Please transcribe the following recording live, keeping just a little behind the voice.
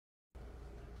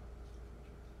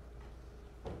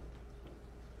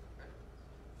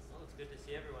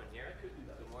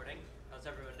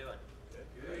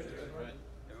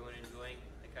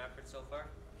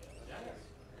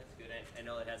I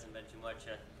know it hasn't been too much.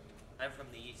 I'm from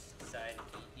the east side,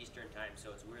 Eastern time,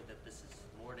 so it's weird that this is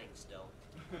morning still.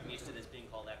 I'm used to this being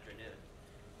called afternoon.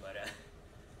 But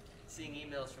seeing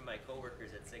emails from my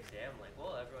coworkers at 6 a.m., like,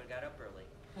 well, everyone got up early.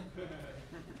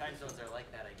 Time zones are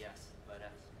like that, I guess. But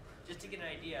just to get an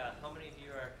idea, how many of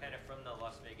you are kind of from the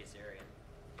Las Vegas area?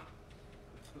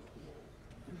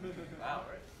 Wow,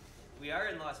 we are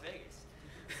in Las Vegas.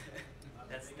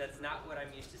 That's not what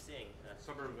I'm used to seeing.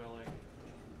 Suburb of LA.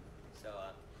 So,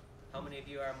 how many of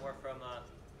you are more from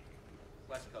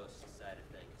West Coast side of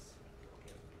things?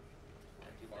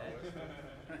 Not too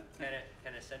bad.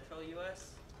 Kind of central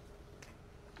U.S.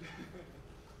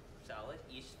 Solid.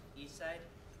 East side.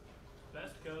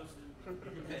 Best Coast.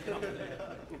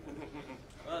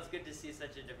 Well, it's good to see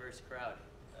such a diverse crowd,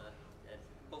 and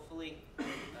hopefully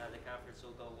the conference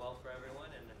will go well for everyone.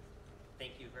 And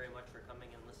thank you very much for coming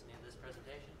and listening to this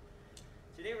presentation.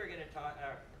 Today we're going to talk.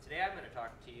 Today I'm going to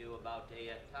talk to you about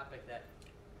a topic that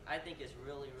I think is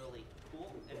really, really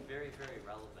cool and very, very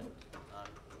relevant.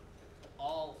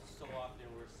 All so often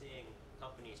we're seeing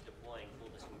companies deploying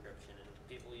full disk encryption and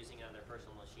people using it on their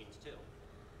personal machines too.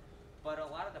 But a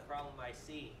lot of the problem I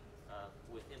see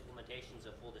with implementations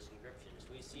of full disk encryption is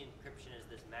we see encryption as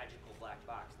this magical black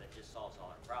box that just solves all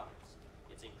our problems.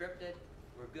 It's encrypted,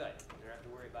 we're good. We don't have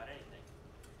to worry about anything.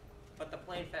 But the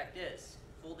plain fact is,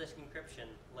 full disk encryption,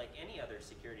 like any other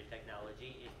security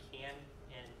technology, it can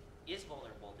and is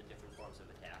vulnerable to different forms of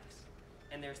attacks.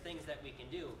 And there's things that we can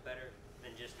do better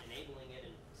than just enabling it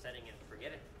and setting it and forget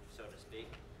it, so to speak,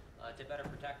 to better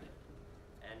protect it.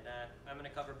 And I'm going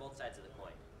to cover both sides of the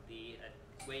coin. The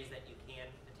ways that you can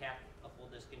attack a full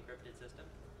disk encrypted system,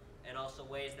 and also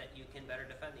ways that you can better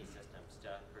defend these systems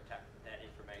to protect that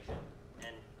information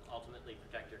and ultimately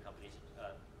protect your company's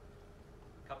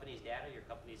data, your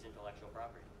company's intellectual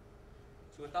property.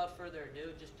 So without further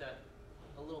ado, just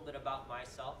a little bit about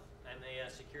myself. I'm a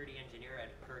security engineer at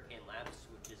Hurricane Labs,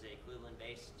 which is a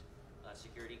Cleveland-based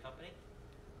security company.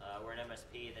 We're an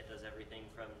MSP that does everything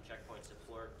from checkpoint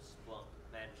support, Splunk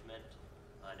management,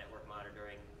 network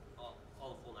monitoring,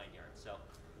 all the full 9 yards. So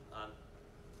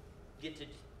get to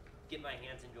get my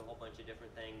hands into a whole bunch of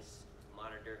different things,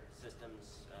 monitor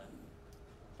systems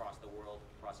across the world,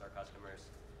 across our customers,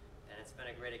 and it's been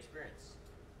a great experience.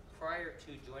 Prior to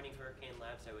joining Hurricane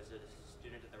Labs, I was a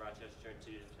student at the Rochester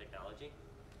Institute of Technology,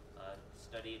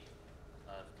 studied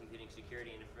computing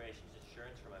security and information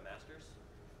assurance for my master's,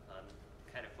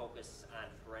 kind of focus on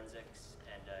forensics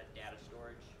and data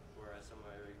storage for some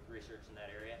of my research in that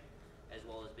area, as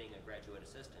well as being a graduate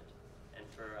assistant. And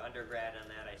for undergrad on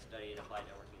that, I studied applied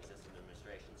networking system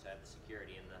administration, so I have the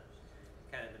security and the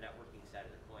kind of the networking side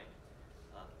of the coin.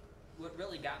 What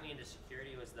really got me into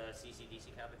security was the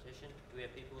CCDC competition. Do we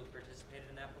have people who've participated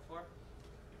in that before?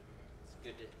 It's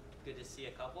good to see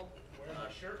a couple. Wearing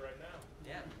my shirt right now.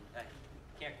 Yeah, I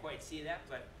can't quite see that,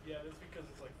 but yeah, that's because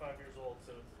it's like 5 years old,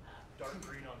 so it's dark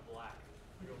green on black.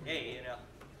 Hey, you know,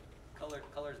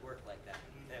 colors work like that.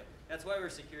 Yeah, that's why we're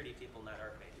security people, not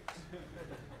art majors.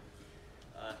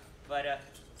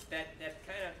 That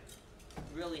kind of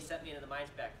really set me into the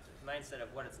mindset of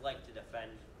what it's like to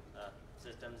defend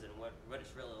systems and what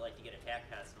it's really like to get attacked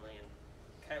constantly. And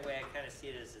kind of way I kind of see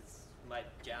it is it's my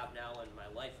job now and my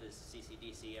life is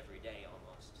CCDC every day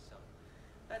almost. So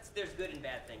there's good and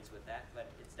bad things with that, but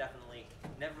it's definitely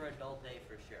never a dull day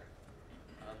for sure.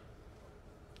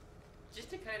 Just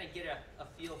to kind of get a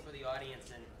feel for the audience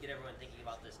and get everyone thinking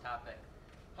about this topic,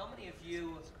 how many of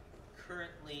you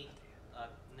currently,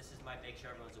 and this is my make sure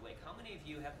everyone's awake, how many of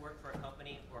you have worked for a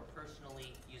company or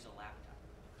personally use a laptop?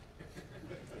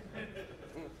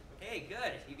 Hey,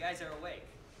 good, you guys are awake.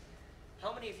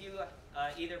 How many of you,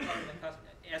 either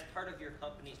as part of your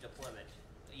company's deployment,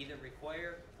 either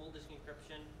require full disk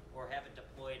encryption or have it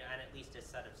deployed on at least a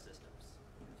set of systems?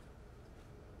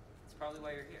 That's probably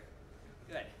why you're here.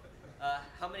 Good.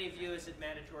 How many of you is it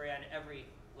mandatory on every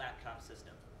laptop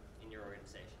system in your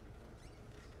organization?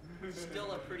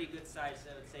 Still a pretty good size,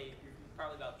 I would say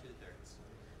probably about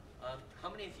 2/3. How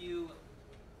many of you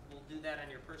will do that on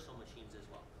your personal machines as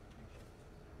well?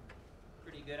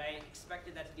 Pretty good. I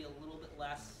expected that to be a little bit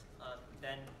less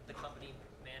than the company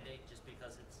mandate just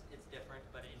because it's different,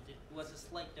 but it was a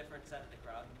slight difference out of the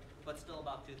crowd, but still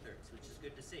about 2/3, which is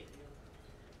good to see.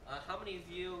 How many of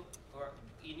you or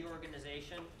in your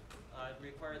organization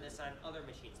require this on other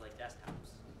machines like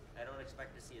desktops? I don't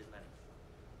expect to see as many.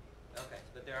 Okay,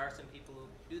 but there are some people who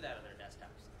do that on their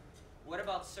desktops. What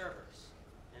about servers?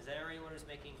 Is there anyone who's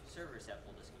making servers have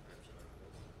full disk encryption?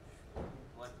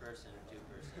 One person or two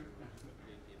person,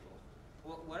 3 people.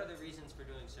 What are the reasons for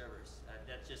doing servers?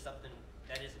 That's just something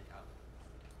that isn't common.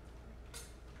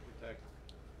 Protect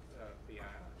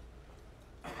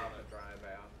how to drive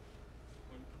out.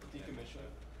 Decommission.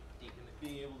 Decommit.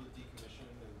 Being able to decommission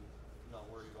and not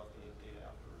worry about the data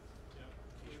afterwards.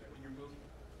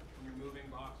 When you're moving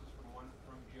boxes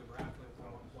from geographically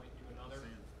from one point to another,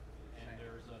 and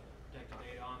there's a protected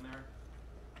data on there,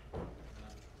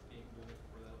 being moved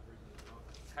for that reason as well.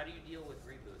 How do you deal with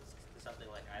reboots? Something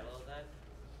like ILO then,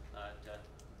 to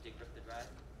decrypt the drive,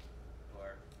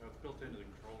 or It's built into the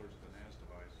controllers of the NAS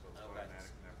device, so it's Okay. automatic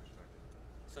from that perspective.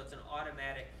 so it's an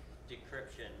automatic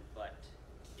decryption, but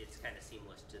it's kind of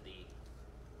seamless to the.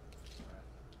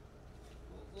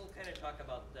 We'll kind of talk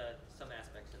about some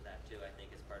aspects of that too. I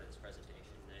think as part of this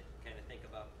presentation, to kind of think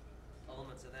about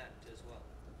elements of that as well.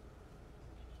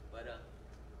 But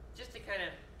just to kind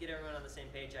of get everyone on the same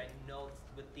page, I know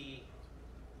with the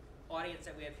audience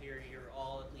that we have here, you're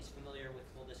all at least familiar with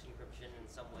full disk encryption in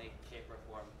some way, shape, or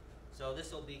form. So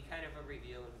this will be kind of a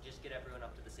review and just get everyone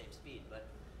up to the same speed. But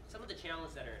some of the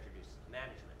challenges that are introduced,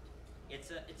 management.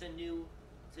 It's a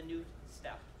new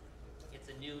step. It's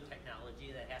a new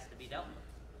technology that has to be dealt with.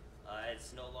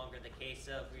 It's no longer the case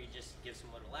of where you just give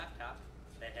someone a laptop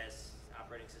that has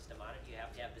operating system on it. You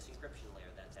have to have this encryption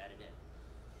layer that's added in.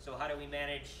 So how do we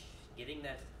manage getting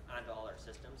that onto all our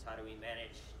systems? How do we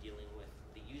manage dealing with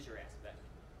the user aspect?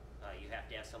 You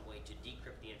have to have some way to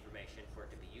decrypt the information for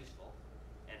it to be useful.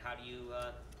 And how do you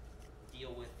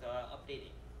deal with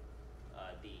updating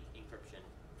the encryption?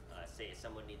 Say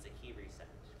someone needs a key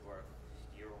reset, or if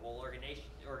your whole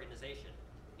organization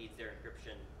needs their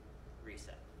encryption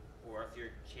reset, or if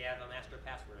you have a master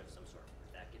password of some sort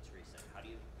that gets reset. How do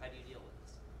you deal with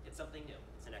this? It's something new.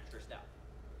 It's an extra step.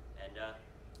 And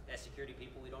as security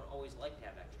people, we don't always like to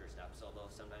have extra steps, although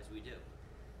sometimes we do.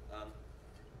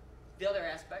 The other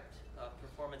aspect,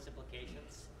 performance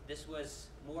implications. This was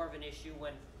more of an issue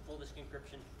when full disk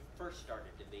encryption first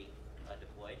started to be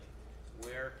deployed,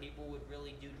 where people would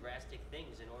really do drastic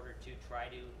things in order to try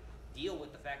to deal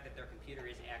with the fact that their computer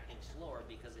is acting slower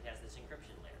because it has this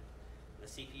encryption layer. The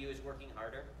CPU is working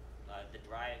harder. The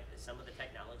drive, some of the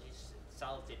technologies,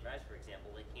 solid state drives, for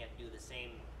example, they can't do the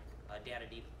same data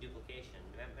duplication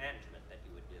management that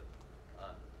you would do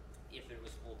if it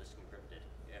was full disk encrypted,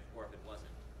 or if it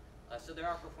wasn't. So there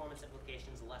are performance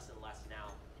implications less and less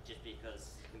now, just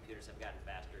because computers have gotten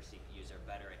faster, CPUs are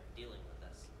better at dealing with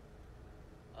this.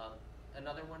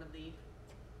 Another one of the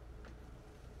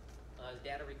is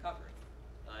data recovery.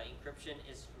 Encryption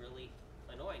is really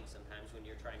annoying sometimes when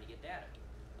you're trying to get data.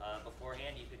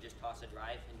 Beforehand, you could just toss a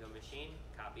drive into a machine,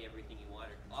 copy everything you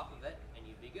wanted off of it, and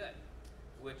you'd be good.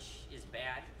 Which is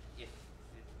bad if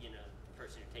the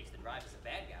person who takes the drive is a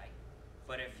bad guy.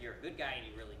 But if you're a good guy and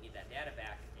you really need that data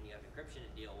back and you have encryption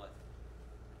to deal with,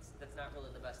 that's not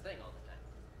really the best thing all the time.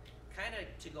 Kind of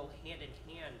to go hand in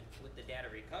hand with the data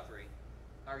recovery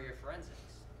are your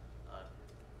forensics.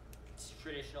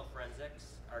 Traditional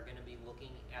forensics are going to be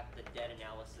looking at the dead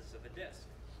analysis of a disk.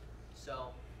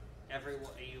 So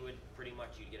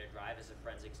you'd get a drive as a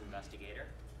forensics investigator.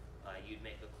 You'd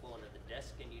make a clone of the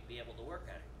disk and you'd be able to work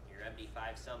on it. Your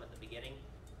MD5 sum at the beginning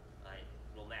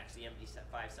will match the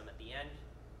MD5 sum at the end.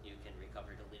 You can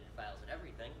recover deleted files and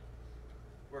everything.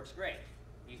 Works great.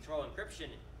 You throw encryption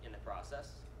in the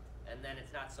process, and then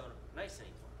it's not so nice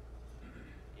anymore.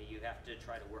 You have to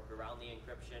try to work around the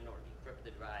encryption or decrypt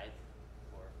the drive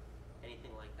or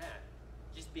anything like that,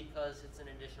 just because it's an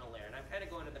additional layer. And I'm kind of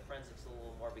going to the forensics a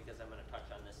little more because I'm going to touch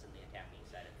on this in the attacking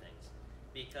side of things.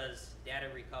 Because data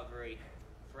recovery,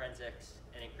 forensics,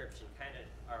 and encryption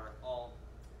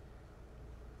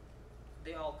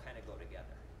they all kind of go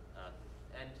together.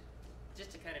 And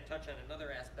just to kind of touch on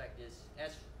another aspect is,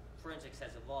 as forensics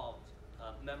has evolved,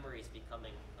 memory is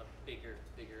becoming a bigger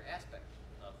aspect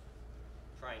of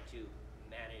trying to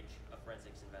manage a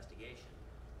forensics investigation.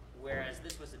 Whereas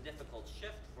this was a difficult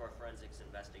shift for a forensics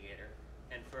investigator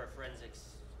and for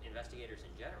forensics investigators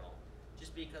in general,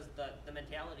 just because the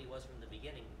mentality was from the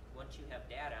beginning, once you have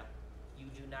data, you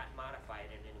do not modify it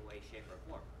in any way, shape, or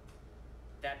form.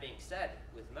 That being said,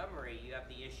 with memory, you have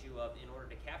the issue of, in order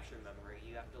to capture memory,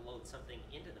 you have to load something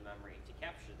into the memory to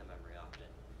capture the memory often.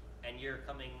 And you're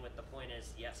coming with the point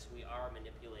is, yes, we are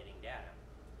manipulating data.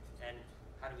 And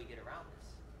how do we get around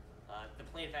this? The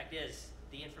plain fact is,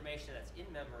 the information that's in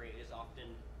memory is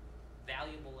often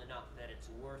valuable enough that it's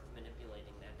worth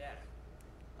manipulating that data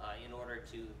in order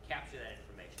to capture that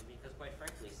information, because quite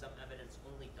frankly, some evidence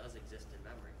only does exist in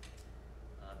memory.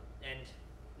 And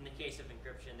in the case of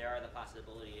encryption, there are the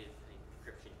possibility of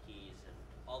encryption keys and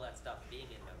all that stuff being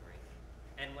in memory.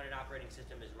 And when an operating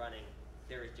system is running,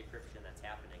 there is decryption that's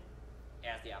happening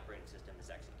as the operating system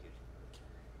is executed.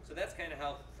 So that's kind of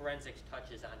how forensics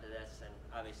touches onto this, and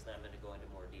obviously I'm going to go into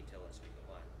more detail as we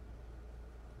go on.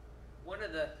 one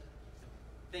of the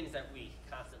things that we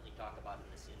constantly talk about in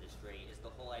this industry is the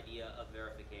whole idea of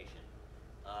verification.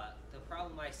 The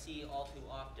problem I see all too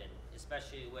often,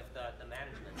 especially with the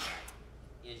management side,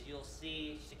 is you'll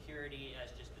see security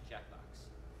as just a checkbox.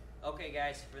 Okay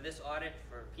guys, for this audit,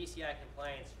 for PCI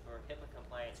compliance, for HIPAA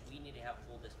compliance, we need to have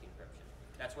full disk encryption.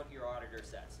 That's what your auditor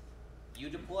says. You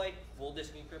deploy full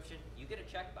disk encryption, you get a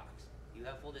checkbox. You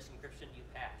have full disk encryption, you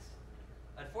pass.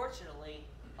 Unfortunately,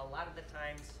 a lot of the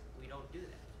times we don't do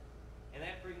that. And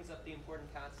that brings up the important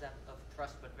concept of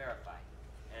trust but verify.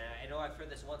 And I know I've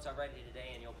heard this once already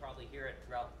today, and you'll probably hear it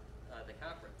throughout the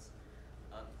conference.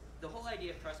 The whole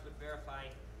idea of trust but verify,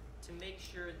 to make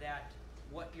sure that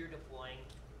what you're deploying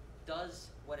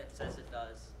does what it says it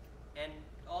does, and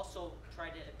also try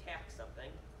to attack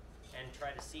something and try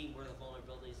to see where the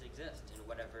vulnerabilities exist in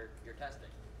whatever you're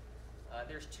testing.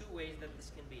 There's two ways that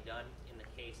this can be done in the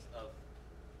case of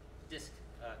disk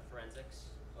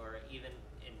forensics, or even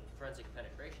in forensic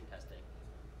penetration testing,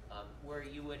 where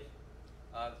you would,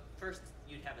 first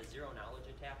you'd have a zero knowledge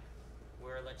attack,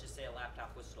 where let's just say a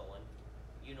laptop was stolen,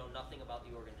 you know nothing about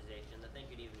the organization, the thing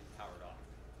could even be powered off.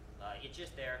 It's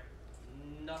just there,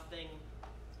 nothing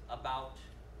about,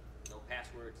 no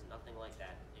passwords, nothing like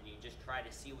that, and you just try to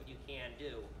see what you can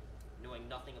do, knowing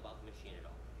nothing about the machine at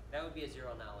all. That would be a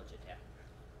zero knowledge attack.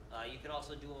 You can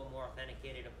also do a more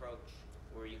authenticated approach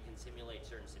where you can simulate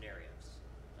certain scenarios.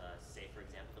 Say, for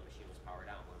example, the machine was powered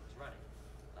on when it was running.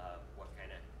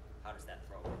 How does that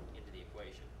throw into the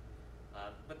equation?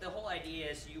 But the whole idea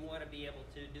is you want to be able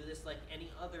to do this like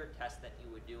any other test that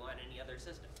you would do on any other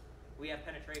system. We have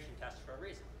penetration tests for a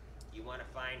reason. You want to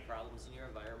find problems in your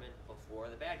environment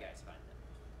before the bad guys find them.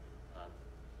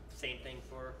 Same thing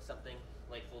for something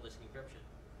like full disk encryption.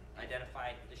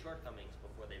 Identify the shortcomings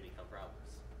before they become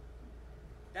problems.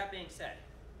 That being said,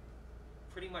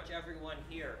 pretty much everyone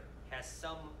here has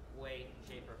some way,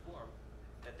 shape, or form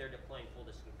that they're deploying full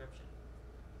disk encryption.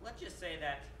 Let's just say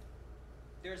that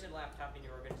there's a laptop in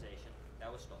your organization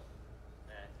that was stolen.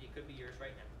 It could be yours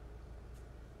right now.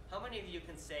 How many of you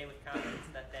can say with confidence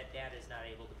that that data is not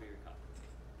able to be recovered?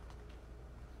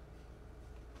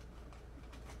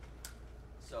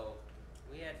 So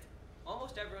we had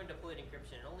almost everyone deployed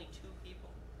encryption, and only 2 people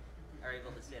are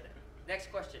able to say that.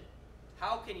 Next question.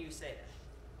 How can you say that?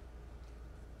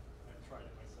 I've tried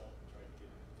it myself and tried to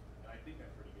get it, and I think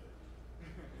I'm pretty good.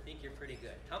 You think you're pretty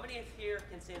good. How many of here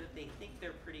can say that they think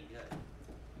they're pretty good?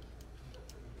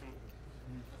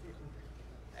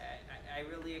 I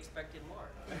really expected more.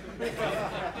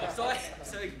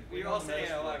 so we all say,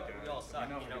 oh, we all suck,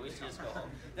 we should just go home.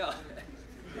 No.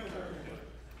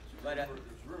 But There's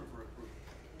room for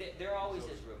improvement. there always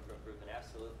is room for improvement,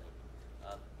 absolutely.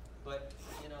 But,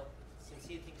 since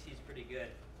he thinks he's pretty good,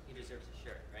 he deserves a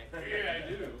shirt, right? Yeah, I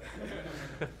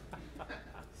do.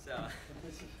 So,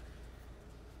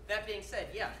 that being said,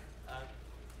 yeah,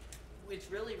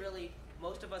 it's really,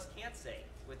 most of us can't say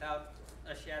without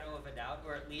a shadow of a doubt,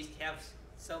 or at least have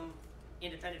some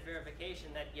independent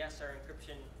verification that yes, our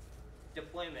encryption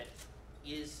deployment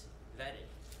is vetted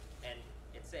and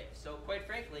it's safe. So quite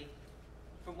frankly,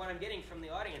 from what I'm getting from the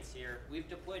audience here, we've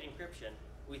deployed encryption.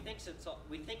 We think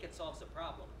it solves a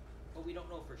problem, but we don't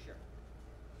know for sure.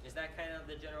 Is that kind of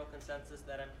the general consensus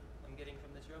that I'm getting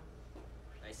from this room?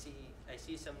 I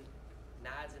see some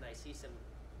nods and I see some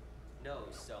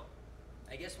no's. So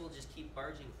I guess we'll just keep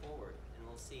barging forward and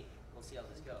we'll see how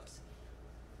this goes.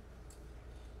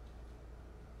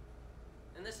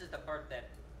 And this is the part that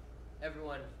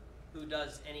everyone who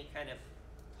does any kind of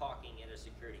talking at a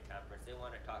security conference, they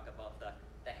want to talk about the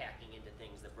hacking into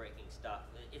things, the breaking stuff.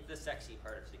 It's the sexy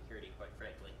part of security, quite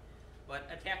frankly. But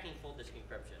attacking full disk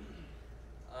encryption.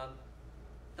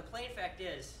 The plain fact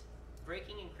is,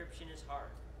 breaking encryption is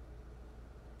hard.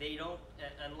 They don't,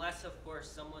 unless of course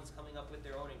someone's coming up with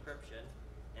their own encryption,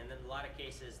 and in a lot of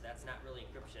cases that's not really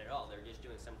encryption at all, they're just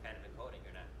doing some kind of encoding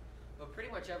or not. But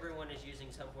pretty much everyone is using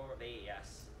some form of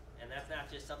AES, and that's not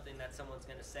just something that someone's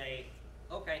going to say,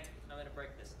 okay, I'm going to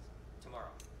break this tomorrow.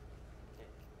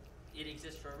 It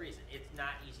exists for a reason. It's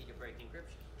not easy to break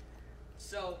encryption.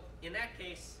 So in that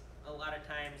case, a lot of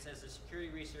times as a security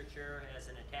researcher, as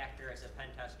an attacker, as a pen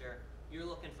tester, you're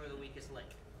looking for the weakest link.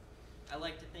 I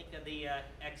like to think of the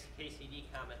XKCD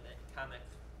comic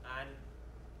on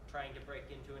trying to break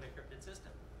into an encrypted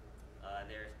system.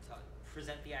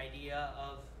 Present the idea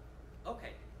of,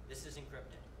 okay, this is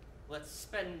encrypted. Let's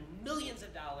spend millions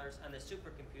of dollars on the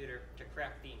supercomputer to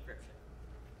crack the encryption.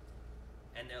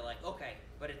 And they're like, okay,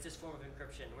 but it's this form of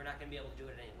encryption. We're not going to be able to do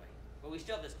it anyway. But we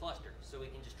still have this cluster, so we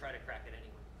can just try to crack it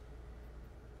anyway.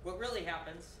 What really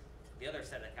happens, the other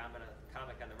side of the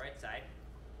comic on the right side,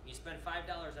 You spend $5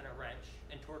 on a wrench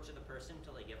and torture the person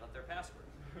until they give up their password.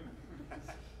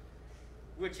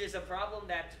 Which is a problem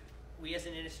that we as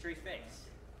an industry face.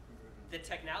 The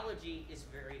technology is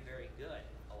very, very good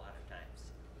a lot of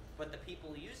times. But the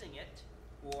people using it,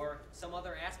 or some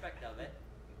other aspect of it,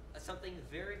 something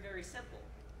very, very simple.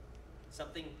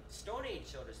 Something Stone Age,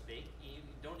 so to speak. You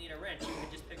don't need a wrench. You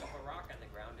can just pick up a rock on the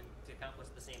ground and to accomplish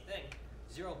the same thing.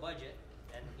 Zero budget,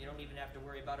 and you don't even have to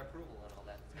worry about approval and all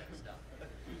that kind of stuff.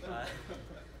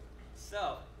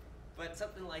 But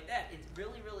something like that, it's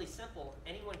really, really simple.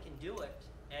 Anyone can do it,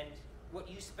 and what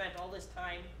you spent all this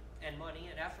time and money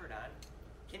and effort on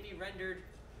can be rendered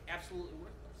absolutely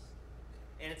worthless.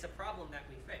 And it's a problem that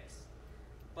we face.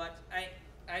 But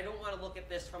I don't want to look at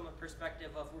this from a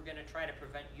perspective of we're going to try to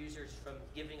prevent users from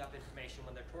giving up information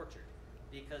when they're tortured,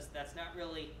 because that's not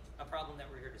really a problem that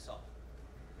we're here to solve.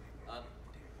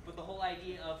 But the whole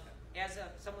idea of, as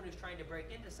someone who's trying to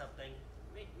break into something,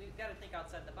 we've got to think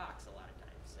outside the box a lot of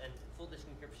times, and full disk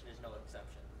encryption is no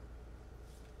exception.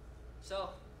 So,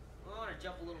 I want to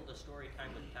jump a little to story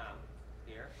time with Tom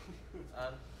here.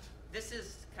 This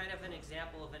is kind of an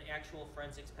example of an actual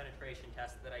forensics penetration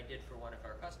test that I did for one of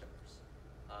our customers.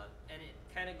 And it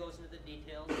kind of goes into the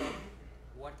details of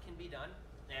what can be done.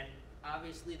 And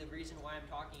obviously the reason why I'm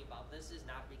talking about this is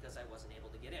not because I wasn't able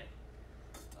to get in.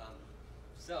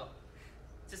 So,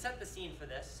 to set the scene for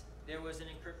this, there was an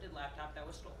encrypted laptop that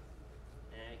was stolen.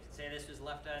 And you could say this was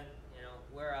left on,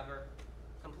 wherever,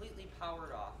 completely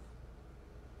powered off.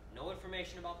 No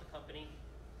information about the company,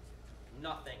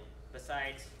 nothing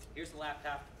besides, here's the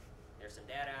laptop, there's some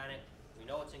data on it, we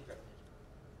know it's encrypted.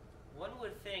 One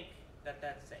would think that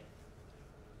that's safe.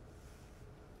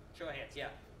 Show of hands, yeah.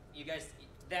 You guys,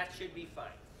 that should be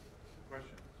fine.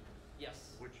 Question.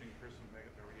 Yes. Which encryption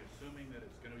method are we assuming that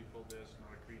it's going to be full disk,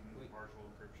 not a credence, partial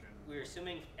encryption? We're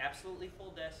assuming absolutely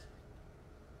full disk.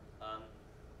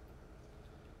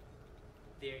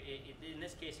 In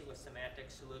this case, it was semantic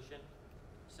solution.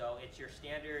 So it's your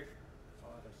standard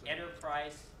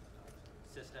enterprise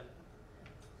system.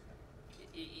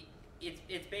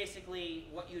 It's basically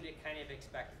what you'd kind of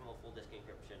expect from a full disk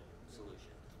encryption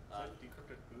solution. Is that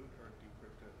decrypted boot or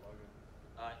decrypted login?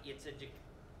 It's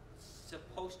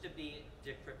supposed to be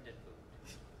decrypted boot.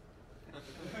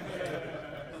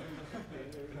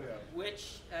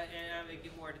 Which, and I'm going to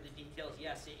get more into the details,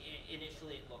 yes,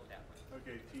 initially it looked that way.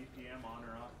 Okay, TPM on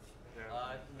or off?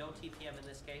 No TPM in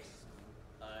this case,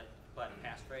 but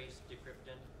passphrase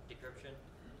decryption.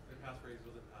 The passphrase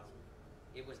wasn't password.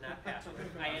 It was not password.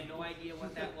 I had no idea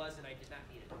what that was, and I did not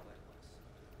need to know what it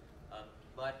was.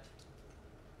 But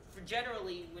for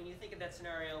generally, when you think of that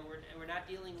scenario, we're not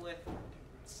dealing with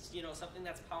something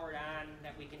that's powered on,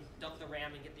 that we can dump the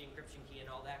RAM and get the encryption key and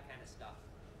all that kind of stuff.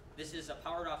 This is a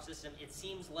powered off system. It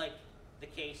seems like the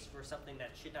case for something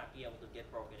that should not be able to get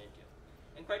broken into.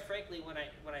 And quite frankly, when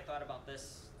I thought about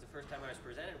this the first time I was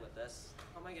presented with this,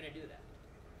 how am I going to do that?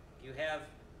 You have,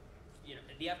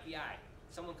 the FBI.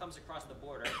 Someone comes across the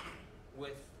border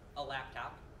with a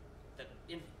laptop.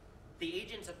 The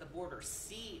agents at the border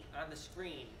see on the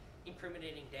screen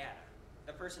incriminating data.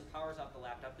 The person powers off the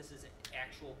laptop. This is an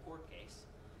actual court case.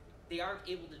 They aren't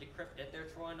able to decrypt it. They're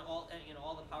throwing all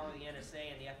the power of the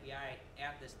NSA and the FBI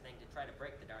at this thing to try to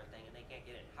break the darn thing, and they can't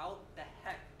get in. How the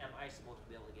heck am I supposed to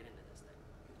be able to get into this thing?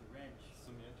 The wrench.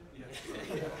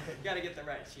 Semantic? Got to get the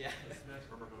wrench, yeah.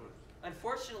 Rubber hose.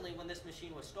 Unfortunately, when this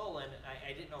machine was stolen,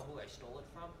 I didn't know who I stole it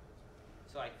from,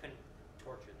 so I couldn't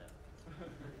torture them.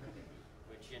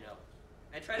 Which,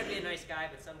 I try to be a nice guy,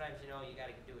 but sometimes, you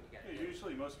got to do what you got to do.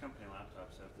 Usually most company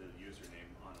laptops have the username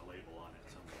on a label on it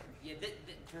somewhere. Yeah,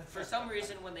 for some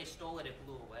reason, when they stole it, it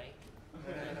blew away.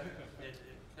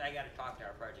 I got to talk to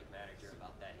our project manager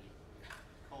about that.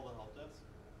 Call the help desk?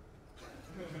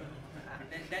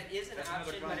 That is an That's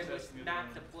another option, but it was concept, neither not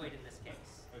one. deployed in this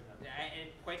case. Okay. And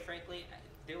quite frankly,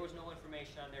 there was no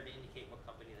information on there to indicate what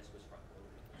company this was from.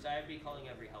 So I'd be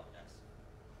calling every help desk,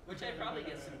 which I'd probably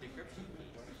get some decryption keys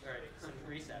or some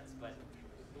resets, but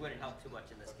it wouldn't help too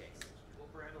much in this case. What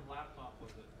brand of laptop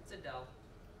was it? It's a Dell.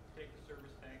 Take the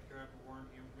service tag, drive a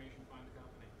warranty information, find the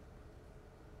company.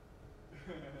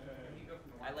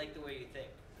 I like the way you think.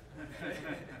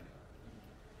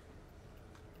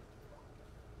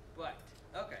 But,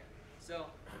 okay, so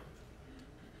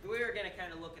the way we're going to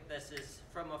kind of look at this is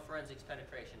from a forensics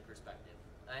penetration perspective.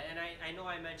 And I know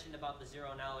I mentioned about the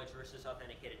zero knowledge versus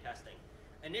authenticated testing.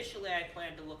 Initially, I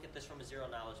planned to look at this from a zero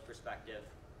knowledge perspective.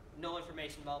 No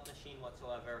information about the machine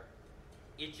whatsoever.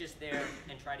 It's just there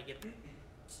and try to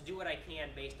do what I can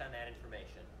based on that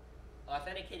information.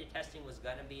 Authenticated testing was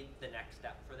going to be the next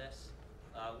step for this.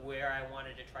 where I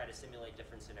wanted to try to simulate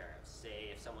different scenarios.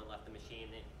 Say if someone left the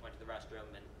machine, they went to the restroom,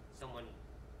 and someone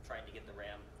tried to get the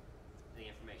RAM, the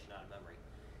information out of memory.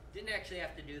 Didn't actually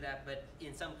have to do that, but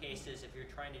in some cases, if you're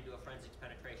trying to do a forensics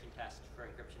penetration test for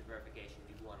encryption verification,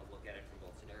 you'd want to look at it from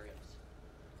both scenarios.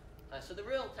 So the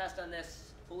real test on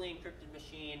this fully encrypted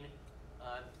machine,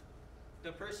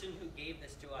 the person who gave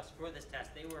this to us for this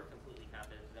test, they were completely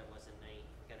confident there wasn't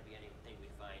going to be anything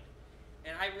we'd find.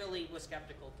 And I really was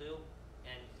skeptical too,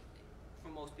 and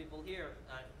for most people here,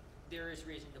 there is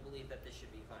reason to believe that this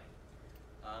should be fine.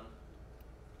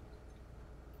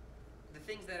 The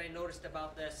things that I noticed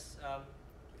about this,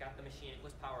 got the machine, it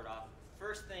was powered off.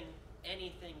 First thing,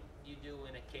 anything you do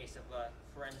in a case of a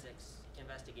forensics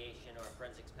investigation or a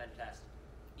forensics pen test,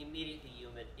 immediately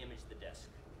you image the disk.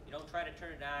 You don't try to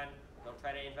turn it on, don't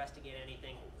try to investigate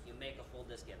anything, you make a full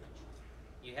disk image.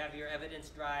 You have your evidence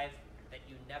drive that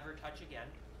you never touch again,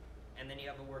 and then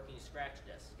you have a working scratch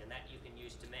disk, and that you can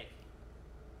use to make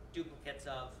duplicates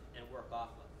of and work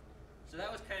off of. So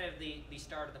that was kind of the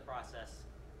start of the process.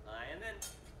 And then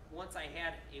once I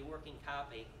had a working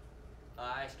copy,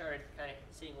 I started kind of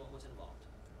seeing what was involved.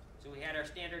 So we had our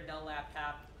standard Dell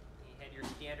laptop. You had your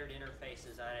standard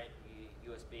interfaces on it,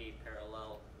 USB,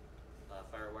 parallel,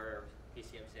 FireWire,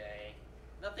 PCMCIA.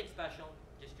 Nothing special,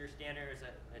 just your standard is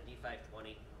a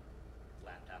D520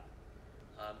 laptop.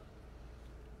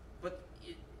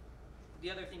 The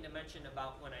other thing to mention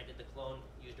about when I did the clone,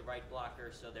 used a write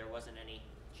blocker, so there wasn't any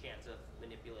chance of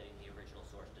manipulating the original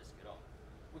source disk at all.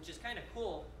 Which is kind of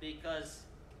cool because,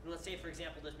 let's say for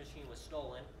example this machine was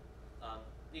stolen,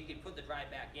 you could put the drive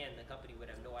back in, the company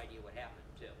would have no idea what happened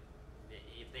too.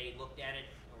 If they looked at it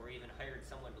or even hired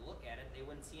someone to look at it, they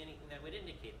wouldn't see anything that would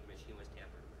indicate the machine was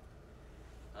tampered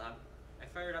with. I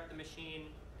fired up the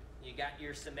machine, you got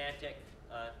your semantic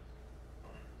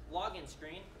login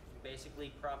screen,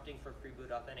 basically prompting for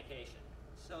pre-boot authentication.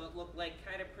 So it looked like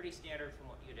kind of pretty standard from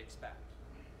what you'd expect.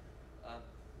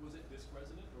 Was it disk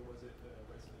resident, or was it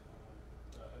resident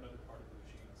on another part of the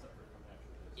machine separate from the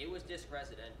actual disk? It was disk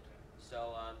resident,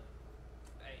 so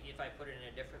if I put it in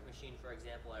a different machine, for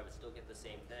example, I would still get the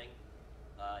same thing.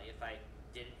 If I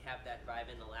didn't have that drive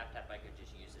in the laptop, I could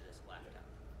just use it as a laptop.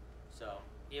 So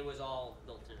it was all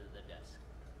built into the disk.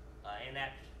 And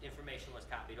that information was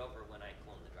copied over when I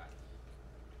cloned the drive.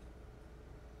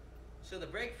 So the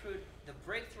breakthrough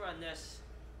on this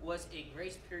was a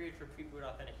grace period for pre-boot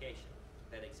authentication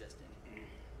that existed.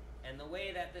 And the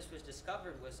way that this was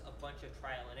discovered was a bunch of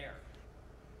trial and error.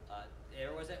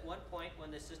 There was at one point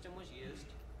when the system was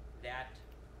used that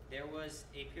there was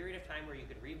a period of time where you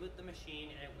could reboot the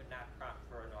machine and it would not prompt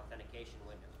for an authentication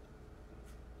window.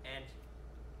 And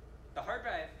the hard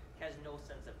drive has no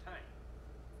sense of time.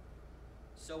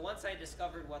 So once I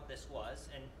discovered what this was,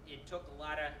 and it took a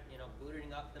lot of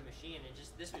booting up the machine, and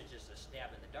this was just a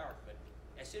stab in the dark, but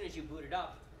as soon as you boot it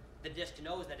up, the disk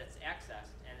knows that it's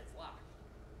accessed and it's locked.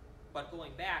 But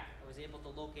going back, I was able to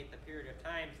locate the period of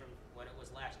time from when it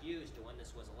was last used to when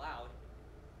this was allowed,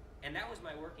 and that was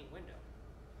my working window.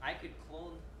 I could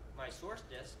clone my source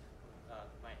disk,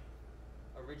 my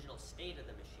original state of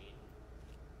the machine,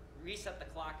 reset the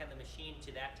clock on the machine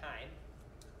to that time,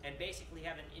 and basically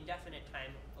have an indefinite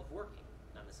time of working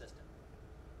on the system.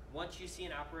 Once you see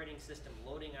an operating system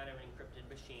loading on an encrypted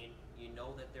machine, you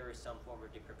know that there is some form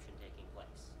of decryption taking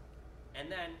place. And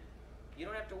then you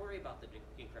don't have to worry about the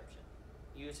encryption.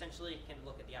 You essentially can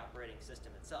look at the operating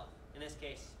system itself. In this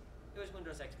case, it was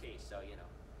Windows XP, so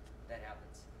that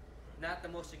happens. Not the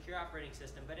most secure operating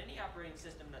system, but any operating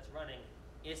system that's running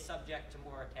is subject to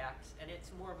more attacks, and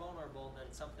it's more vulnerable than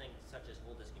something such as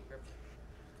full disk encryption.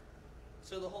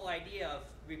 So the whole idea of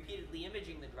repeatedly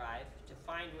imaging the drive to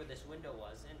find where this window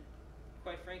was, and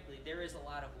quite frankly, there is a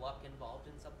lot of luck involved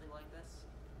in something like this,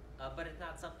 but it's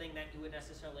not something that you would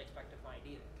necessarily expect to find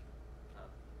either.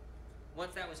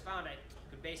 Once that was found, I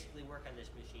could basically work on this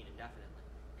machine indefinitely.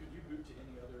 Could you boot to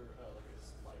any other, like a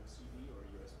live CD or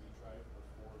USB drive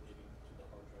before getting to the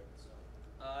hard drive itself?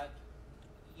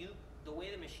 The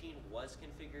way the machine was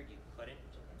configured, you couldn't,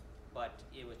 but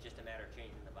it was just a matter of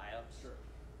changing the BIOS. Sure.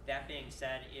 That being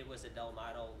said, it was a Dell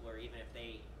model where even if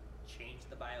they changed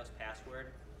the BIOS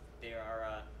password, there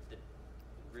are the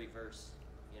reverse,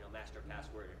 master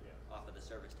password off of the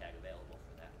service tag available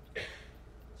for that.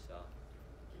 So.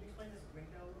 Can you explain this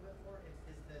window a little bit more? Is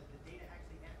the data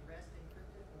actually at rest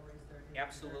encrypted, or is there?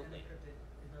 Absolutely. Is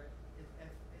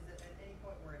it at any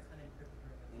point where it's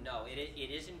unencrypted? No, it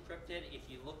is encrypted. If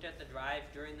you looked at the drive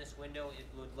during this window, it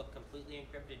would look completely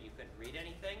encrypted. You couldn't read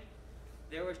anything.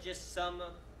 There was just some.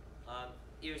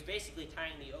 It was basically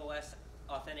tying the OS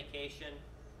authentication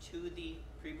to the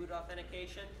pre-boot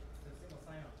authentication. So single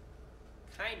sign-on.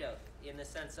 kind of, in the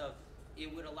sense of it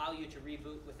would allow you to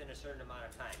reboot within a certain amount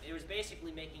of time. It was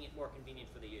basically making it more convenient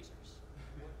for the users.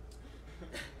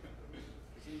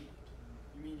 So you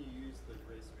mean you use the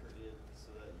grace period so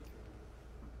that you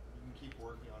can keep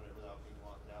working on it without being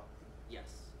locked out? Yes.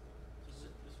 This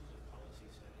was a policy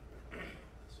setting for a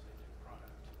specific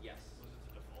product. Yes. Was it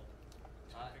the default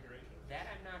configuration? That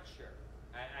I'm not sure.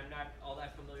 I'm not all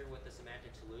that familiar with the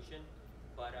semantic solution,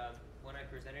 but when I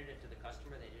presented it to the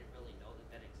customer, they didn't really know that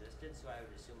that existed, so I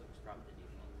would assume it was probably the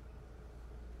default.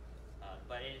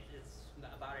 But it's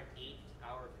about an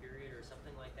 8-hour period or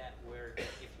something like that, where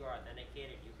if you are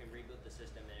authenticated, you can reboot the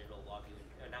system and it'll log you in,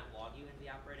 or not log you into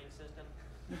the operating system,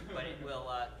 but it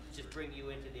will just bring you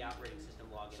into the operating system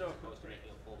login as opposed to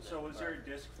making a full So was there a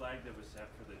disk. disk flag that was set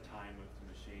for the time of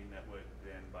the machine that would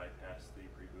then bypass the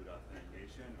pre-boot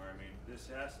authentication? Or I mean,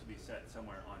 this has to be set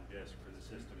somewhere on disk for the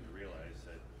system to realize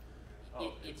that,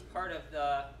 It's part of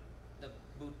the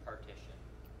boot partition,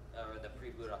 or the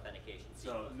pre-boot authentication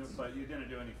so, sequence. no, but you didn't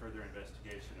do any further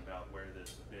investigation about where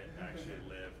this bit actually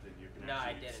lived, and you can No,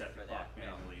 I actually didn't set for the clock that,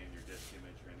 no. manually in your disk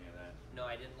image or any of that? No,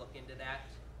 I didn't look into that,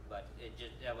 but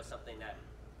that was something that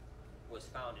was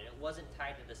found, and it wasn't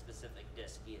tied to the specific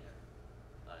disk either.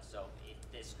 So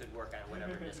this could work on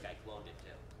whatever disk I cloned it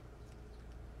to.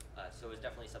 So it was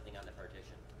definitely something on the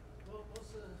partition. Well,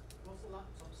 was the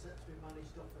laptop set to be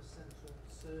managed off a central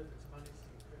server to manage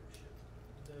the encryption?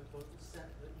 But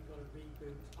set that you've got to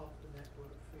reboot off the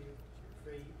network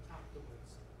free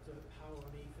afterwards to power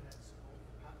on Ethernet support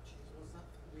for patches. Was that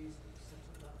the reason it was set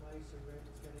up that way so we were able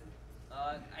to get in?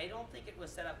 I don't think it was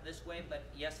set up this way, but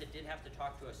yes, it did have to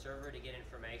talk to a server to get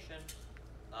information.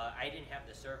 I didn't have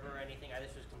the server or anything.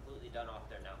 This was completely done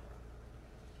off their network.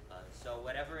 So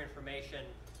whatever information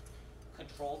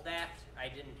controlled that, I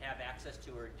didn't have access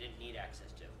to or didn't need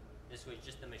access to. This was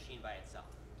just the machine by itself.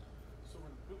 So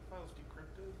were the boot files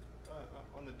decrypted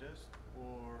on the disk,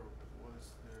 or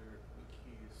was there the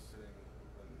keys sitting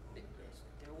on the disk?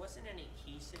 There wasn't any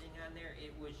key sitting on there.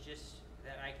 It was just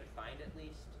that I could find at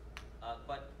least.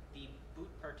 But the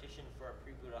boot partition for a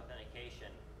pre-boot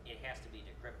authentication, it has to be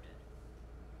decrypted.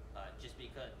 Just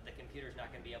because the computer's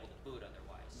not going to be able to boot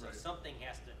otherwise. So Right. something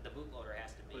has to, the bootloader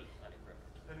has to be But- unencrypted.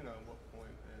 Depending on what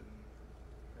point in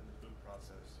the boot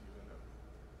process you end up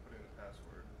putting the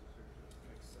password,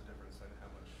 makes a difference in how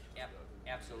much.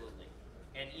 Absolutely.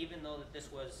 And even though that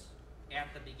this was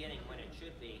at the beginning when it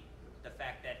should be, the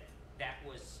fact that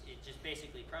it just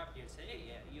basically prompted you and said, hey,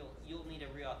 yeah, you'll need to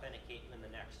re-authenticate in the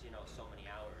next, so many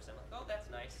hours. I'm like, oh, that's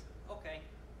nice. Okay.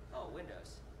 Oh,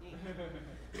 Windows. Neat.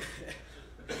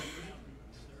 Is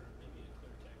there maybe a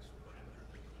clear text parameter that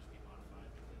can just be modified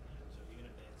within that? So even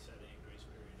if they had set a grace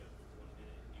period of 1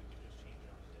 minute, you could just change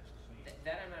it on the disk.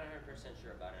 That I'm not 100%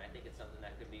 sure about, and I think it's something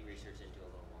that could be researched into a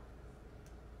little more.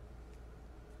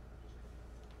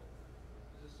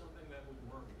 Is this something that would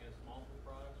work against multiple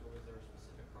products, or is there a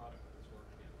specific product that this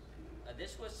worked against?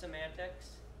 This was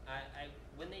semantics.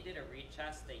 When they did a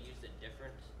retest, they used a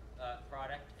different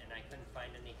product, and I couldn't find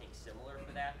anything similar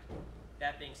for that.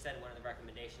 That being said, one of the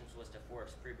recommendations was to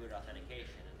force pre-boot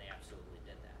authentication, and they absolutely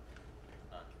did that.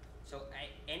 So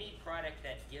any product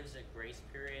that gives a grace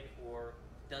period or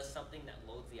does something that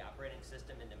loads the operating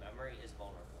system into memory is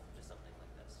vulnerable to something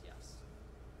like this, yes.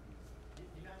 Do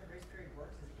you know how the grace period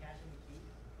works? Is it caching the key?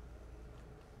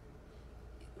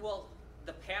 Well,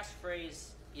 the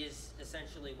passphrase is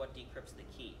essentially what decrypts the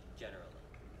key, generally.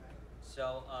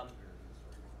 So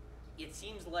it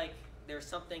seems like there's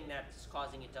something that's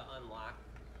causing it to unlock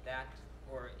that,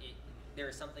 or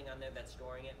there's something on there that's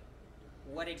storing it.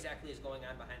 What exactly is going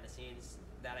on behind the scenes,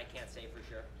 that I can't say for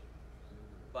sure.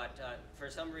 But for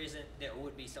some reason, there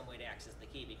would be some way to access the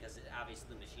key because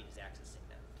obviously the machine is accessing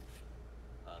that.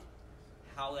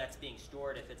 How that's being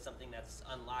stored, if it's something that's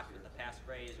unlocked with the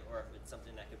passphrase or if it's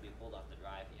something that could be pulled off the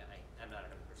drive, yeah, I'm not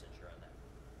 100% sure on that.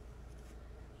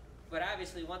 But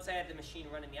obviously, once I had the machine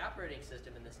running the operating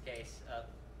system in this case,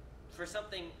 for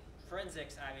something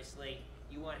forensics, obviously,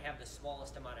 you want to have the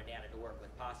smallest amount of data to work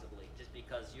with possibly, just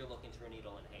because you're looking through a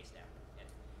needle in a haystack. And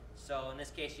so in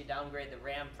this case, you downgrade the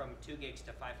RAM from 2 gigs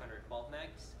to 512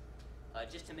 megs,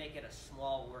 just to make it a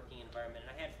small working environment.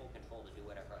 And I had full control to do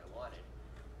whatever I wanted.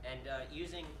 And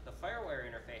using the FireWire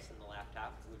interface in the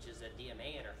laptop, which is a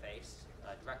DMA interface,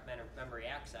 direct memory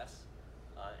access,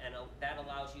 and that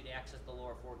allows you to access the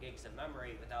lower 4 gigs of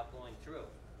memory without going through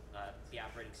the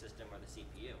operating system or the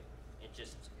CPU. It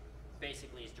just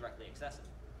basically is directly accessible.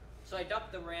 So I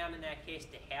dumped the RAM in that case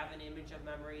to have an image of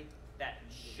memory that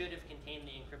should have contained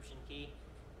the encryption key,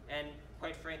 and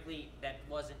quite frankly, that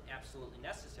wasn't absolutely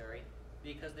necessary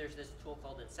because there's this tool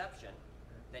called Inception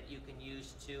that you can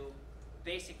use to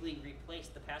basically replace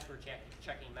the password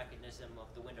checking mechanism of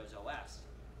the Windows OS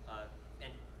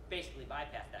and basically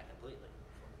bypass that completely.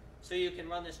 So you can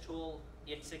run this tool,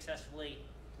 it successfully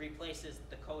replaces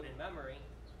the code in memory.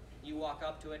 You walk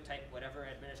up to it, type whatever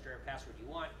administrator password you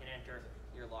want, and enter,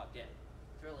 you're logged in.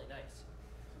 It's really nice.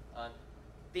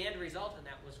 The end result in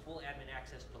that was full admin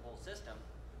access to the whole system.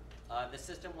 The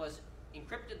system was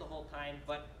encrypted the whole time,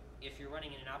 but if you're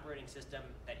running in an operating system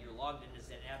that you're logged in as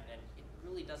an admin, it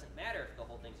really doesn't matter if the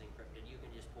whole thing's encrypted. You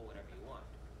can just pull whatever you want.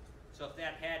 So if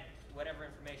that had whatever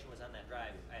information was on that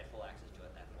drive, I had full access to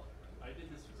it at that point. I did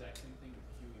this exact same thing with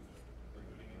queuing, like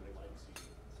moving into legacy.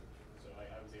 So I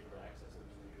was able to access the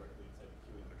memory directly inside the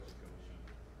queuing of the virtual machine.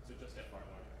 So just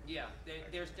FYI. Yeah,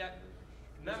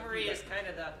 memory is kind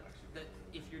of the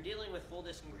if you're dealing with full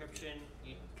disk encryption,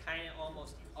 you kind of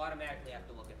almost automatically have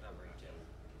to look at memory too.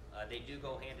 They do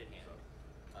go hand in hand.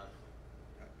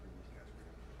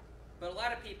 But a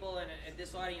lot of people, and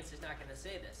this audience is not going to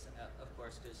say this, of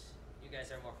course, because you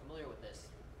guys are more familiar with this.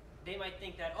 They might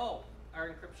think that, oh, our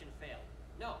encryption failed.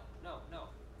 No, no, no.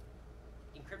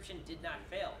 Encryption did not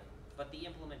fail, but the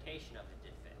implementation of it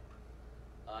did fail.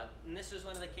 And this is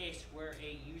one of the cases where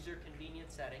a user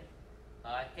convenience setting,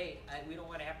 we don't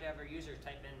want to have our users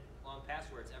type in long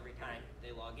passwords every time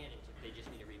they log in. They just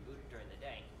need to reboot it during the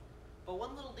day. But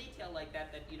one little detail like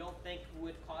that you don't think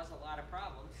would cause a lot of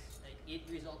problems, it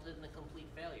resulted in the complete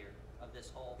failure of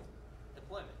this whole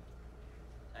deployment.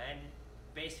 And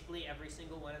basically every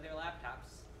single one of their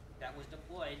laptops that was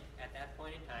deployed at that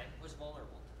point in time was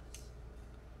vulnerable to this,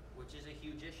 which is a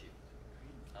huge issue.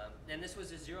 And this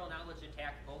was a zero knowledge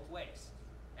attack both ways.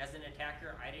 As an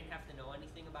attacker, I didn't have to know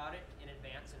anything about it in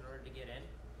advance in order to get in.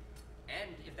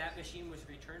 And if that machine was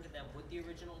returned to them with the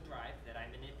original drive that I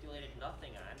manipulated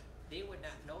nothing on, they would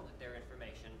not know that their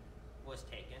information was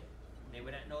taken. They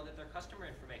would not know that their customer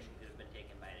information could have been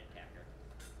taken by an attacker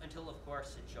until, of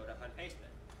course, it showed up on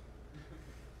Pastebin.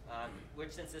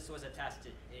 Which, since this was a test,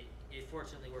 it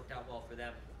fortunately worked out well for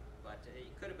them, but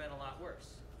it could have been a lot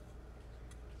worse.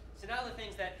 So now the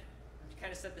things that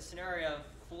kind of set the scenario of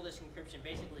full disk encryption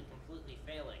basically completely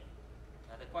failing.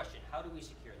 The question, how do we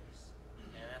secure this?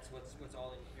 And that's what's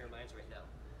all in your minds right now.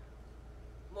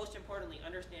 Most importantly,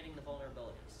 understanding the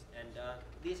vulnerabilities. And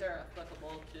these are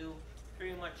applicable to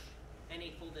pretty much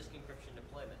any full disk encryption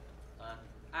deployment.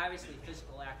 Obviously,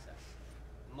 physical access.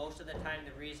 Most of the time,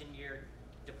 the reason you're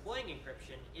deploying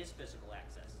encryption is physical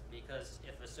access, because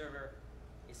if a server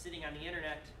is sitting on the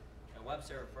internet, a web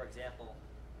server, for example,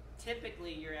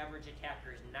 typically your average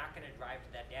attacker is not going to drive to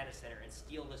that data center and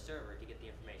steal the server to get the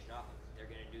information off of it. They're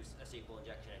going to do a SQL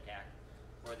injection attack,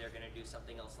 or they're going to do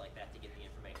something else like that to get the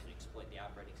information, to exploit the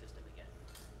operating system again.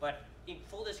 But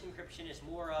full disk encryption is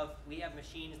more of, we have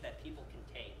machines that people can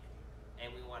take,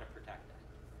 and we want to protect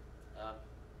that.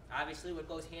 Obviously, what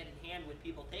goes hand in hand with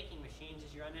people taking machines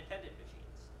is your unattended machines.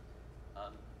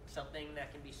 Something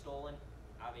that can be stolen,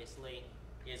 obviously,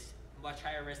 is much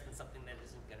higher risk than something that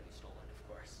isn't going to be stolen, of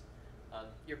course.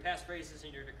 Your passphrases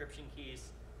and your decryption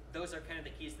keys, those are kind of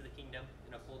the keys to the kingdom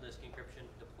in a full disk encryption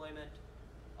deployment.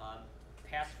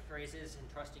 Passphrases and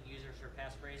trusting users for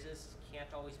passphrases can't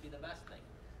always be the best thing.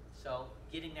 So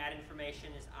getting that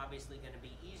information is obviously going to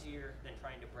be easier than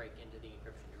trying to break into the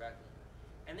encryption directly.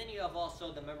 And then you have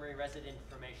also the memory resident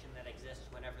information that exists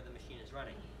whenever the machine is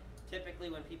running. Typically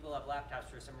when people have laptops,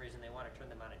 for some reason they want to turn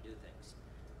them on and do things.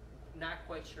 Not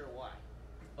quite sure why.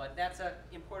 But that's an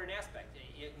important aspect.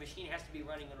 A machine has to be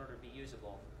running in order to be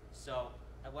usable. So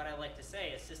what I like to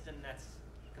say, a system that's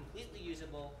completely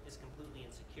usable is completely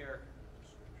insecure.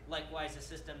 Likewise, a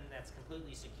system that's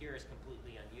completely secure is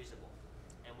completely unusable.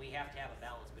 And we have to have a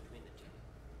balance between the two.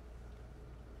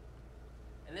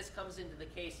 And this comes into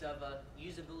the case of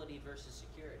usability versus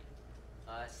security.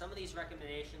 Some of these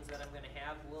recommendations that I'm going to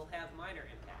have will have minor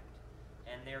impact.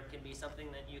 And there can be something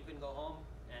that you can go home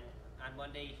and on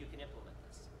Monday you can implement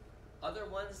this. Other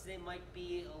ones, they might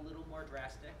be a little more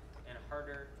drastic and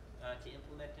harder to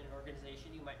implement in an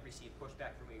organization. You might receive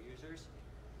pushback from your users.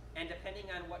 And depending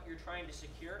on what you're trying to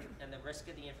secure and the risk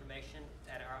of the information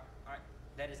that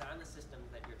is on the system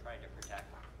that you're trying to protect,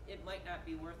 it might not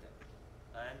be worth it.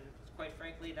 And quite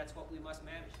frankly, that's what we must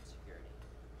manage in security.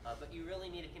 But you really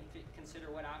need to consider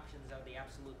what options are the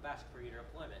absolute best for your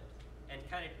deployment and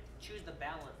kind of choose the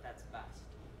balance that's best.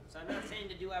 So I'm not saying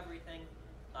to do everything,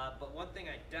 but one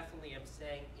thing I definitely am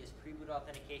saying is pre-boot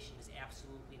authentication is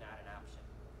absolutely not an option.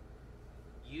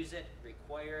 Use it,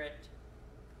 require it,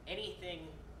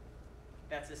 anything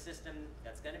that's a system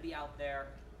that's going to be out there,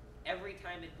 every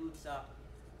time it boots up,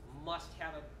 must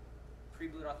have a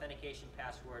pre-boot authentication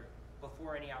password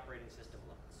before any operating system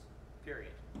loads,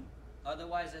 period.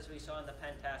 Otherwise, as we saw in the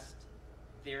pen test,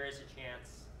 there is a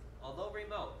chance, although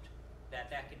remote, that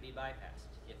that could be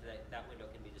bypassed if that window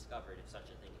can be discovered if such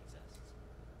a thing exists.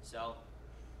 So,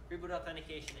 pre-boot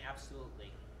authentication,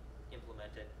 absolutely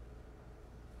implement it.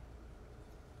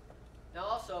 Now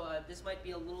also, this might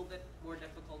be a little bit more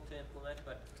difficult to implement,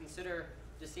 but consider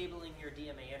disabling your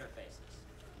DMA interfaces.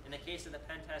 In the case of the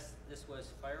pen test, this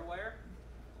was FireWire,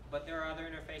 but there are other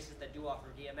interfaces that do offer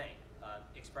DMA,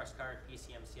 ExpressCard,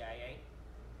 PCMCIA.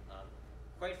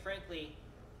 Quite frankly,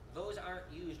 those aren't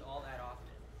used all that often.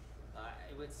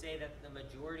 I would say that the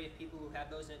majority of people who have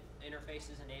those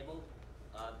interfaces enabled,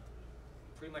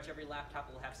 pretty much every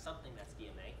laptop will have something that's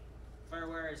DMA.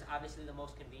 FireWire is obviously the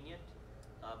most convenient,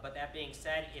 but that being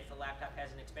said, if a laptop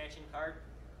has an expansion card,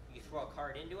 you throw a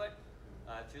card into it,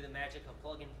 through the magic of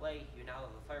plug and play, you now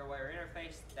have a FireWire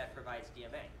interface that provides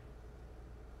DMA.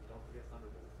 Don't forget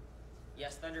Thunderbolt.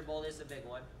 Yes, Thunderbolt is a big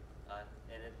one,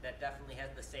 and that definitely has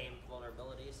the same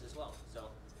vulnerabilities as well. So,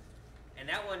 and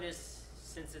that one is,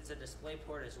 since it's a display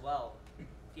port as well,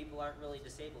 people aren't really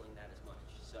disabling that as much.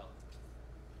 So,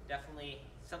 definitely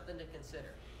something to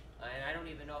consider. And I don't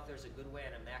even know if there's a good way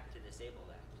on a Mac to disable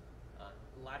that.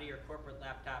 A lot of your corporate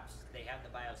laptops, they have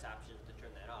the BIOS options to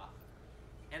turn that off.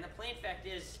 And the plain fact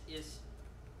is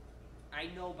I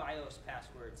know BIOS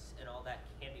passwords and all that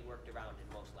can be worked around in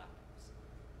most laptops.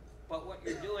 But what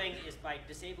you're doing is by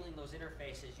disabling those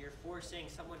interfaces, you're forcing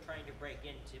someone trying to break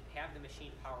in to have the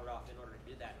machine powered off in order to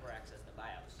do that or access the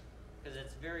BIOS. Because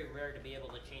it's very rare to be able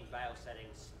to change BIOS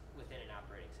settings within an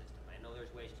operating system. I know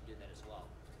there's ways to do that as well.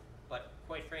 But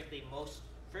quite frankly, most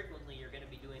frequently you're going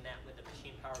to be doing that with the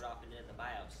machine powered off and in the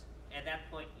BIOS. At that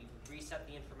point, you reset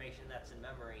the information that's in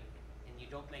memory, and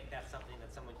you don't make that something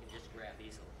that someone can just grab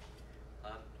easily.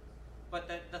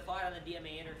 But the thought on the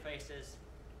DMA interface is,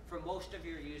 for most of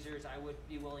your users, I would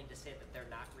be willing to say that they're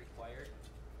not required,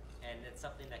 and it's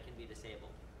something that can be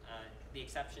disabled. The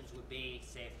exceptions would be,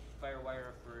 say,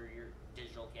 FireWire for your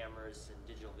digital cameras and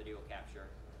digital video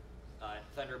capture,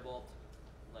 Thunderbolt,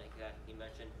 like he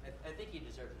mentioned. I think he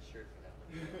deserves a shirt for that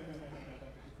one.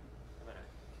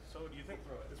 So do you think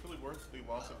it's really worth the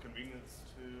loss of convenience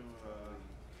to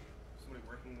somebody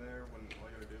working there when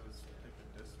all you gotta do is take the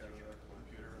disk out of the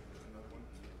computer and put another one?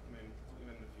 I mean,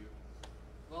 even if you...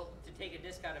 Well, to take a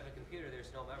disk out of a computer, there's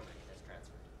no memory that's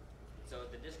transferred. So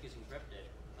the disk is encrypted.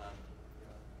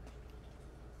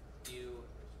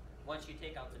 Once you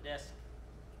take out the disk,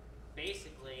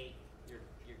 basically,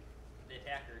 the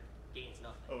attacker gains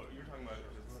nothing. Oh, you're talking about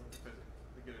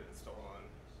to get it installed on...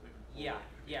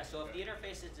 Yeah, so if the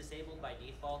interface is disabled by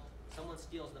default, someone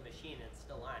steals the machine and it's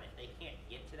still on. If they can't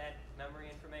get to that memory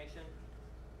information,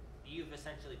 you've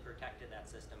essentially protected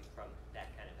that system from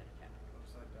that kind of an attack.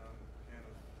 Upside down can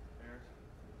of air?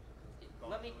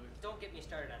 Don't get me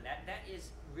started on that. That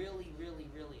is really,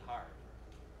 really, really hard.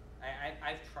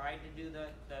 I've tried to do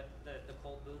the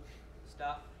cold boot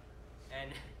stuff,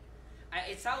 and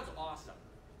it sounds awesome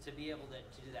to be able to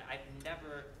do that. I've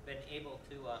never been able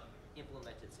to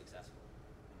implement it successfully.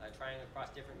 Trying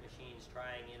across different machines,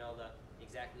 trying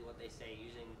exactly what they say,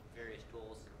 using various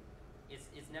tools.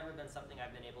 It's never been something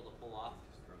I've been able to pull off.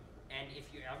 And if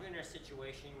you're ever in a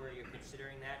situation where you're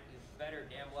considering that, you better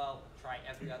damn well try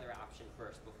every other option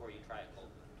first before you try a cold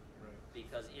boot. Right.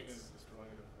 Because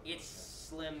it's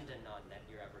slim to none that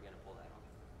you're ever going to pull that off.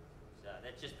 So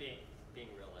that's just being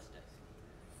realistic.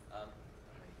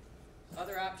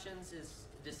 Other options is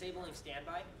disabling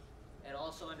standby and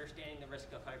also understanding the risk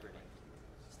of hibernating.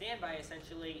 Standby,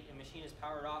 essentially, a machine is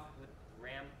powered off with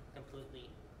RAM completely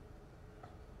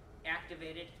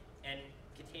activated and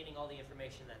containing all the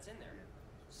information that's in there.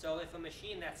 So if a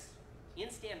machine that's in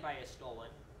standby is stolen,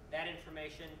 that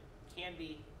information can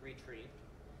be retrieved.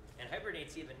 And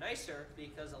hibernate's even nicer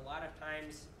because a lot of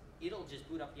times it'll just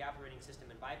boot up the operating system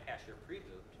and bypass your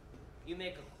pre-boot. You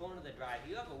make a clone of the drive,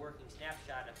 you have a working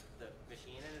snapshot of the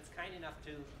machine, and it's kind enough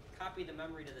to copy the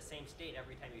memory to the same state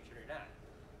every time you turn it on.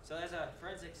 So as a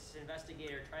forensics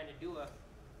investigator trying to do a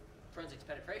forensics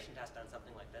penetration test on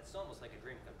something like that, it's almost like a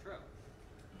dream come true.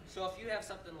 So if you have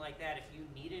something like that, if you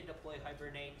need to deploy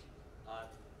hibernate, a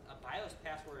BIOS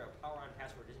password or a power on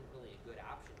password isn't really a good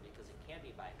option because it can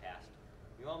be bypassed.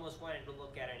 You almost wanted to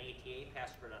look at an ATA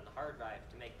password on the hard drive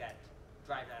to make that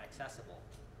drive not accessible.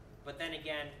 But then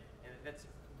again, and that's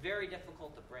very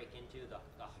difficult to break into the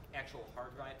actual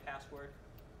hard drive password,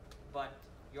 but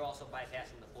you're also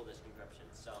bypassing the full disk encryption.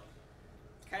 So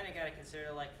kind of got to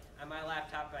consider, like on my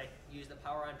laptop, I use the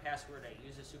power on password, I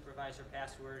use a supervisor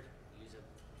password, use a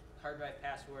hard drive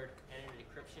password, and an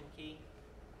encryption key,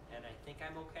 and I think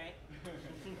I'm okay.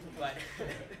 But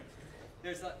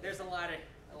there's a lot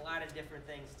of different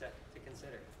things to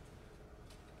consider.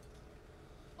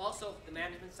 Also, the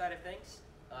management side of things,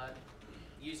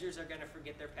 users are going to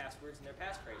forget their passwords and their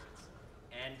passphrases.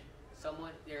 And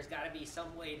there's got to be some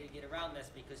way to get around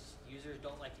this because users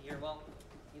don't like to hear, well,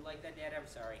 you like that data? I'm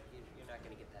sorry, you're not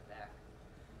going to get that back.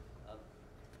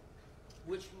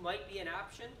 Which might be an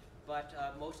option, but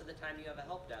most of the time you have a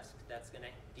help desk that's going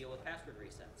to deal with password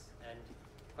resets. And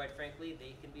quite frankly,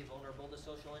 they can be vulnerable to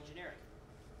social engineering.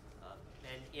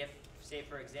 And if, say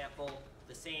for example,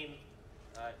 the same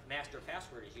master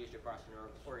password is used across an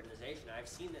organization, I've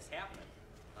seen this happen.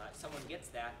 Someone gets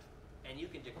that, and you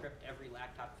can decrypt every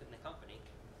laptop in the company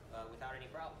without any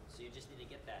problem. So you just need to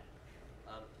get that.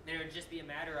 Then it would just be a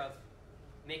matter of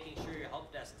making sure your help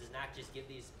desk does not just give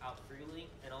these out freely,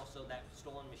 and also that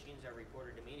stolen machines are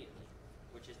reported immediately,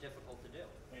 which is difficult to do.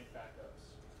 And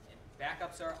backups. And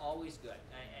backups are always good.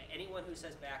 Anyone who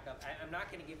says backup, I'm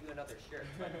not going to give you another shirt,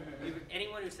 but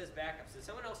anyone who says backups, if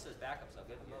someone else says backups, I'll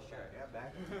give you a shirt. Yeah,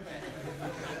 back.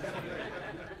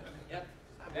 Yep.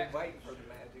 I've been waiting for the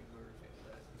magic word.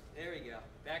 There we go.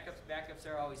 Backups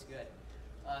are always good.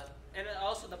 And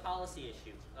also the policy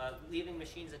issue, leaving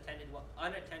machines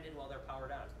unattended while they're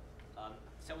powered on.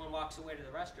 Someone walks away to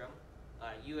the restroom,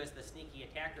 you as the sneaky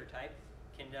attacker type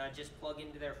can just plug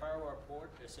into their firewall port,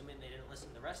 assuming they didn't listen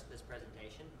to the rest of this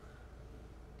presentation,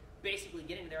 basically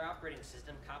get into their operating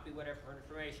system, copy whatever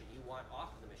information you want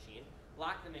off of the machine,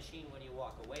 lock the machine when you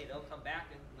walk away, they'll come back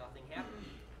and nothing happens.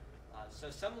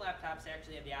 So some laptops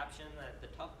actually have the option, the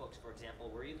Toughbooks, for example,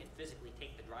 where you can physically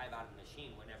take the drive out of the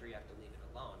machine whenever you have to leave it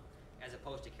alone, as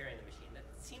opposed to carrying the machine. That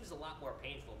seems a lot more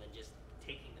painful than just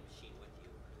taking the machine with you.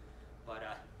 But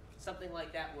something like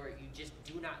that where you just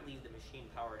do not leave the machine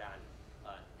powered on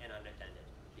and unattended,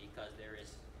 because there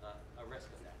is a risk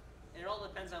of that. And it all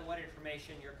depends on what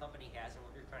information your company has and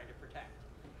what you're trying to protect.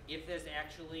 If there's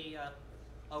actually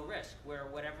a risk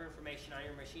where whatever information on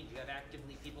your machine, you have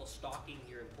actively people stalking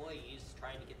your employees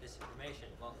trying to get this information,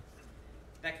 well,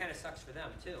 that kind of sucks for them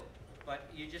too.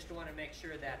 But you just want to make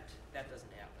sure that that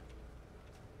doesn't happen.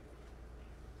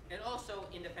 And also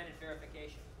independent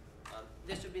verification.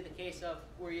 This would be the case of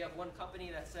where you have one company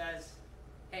that says,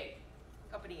 hey,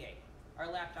 company A,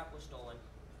 our laptop was stolen.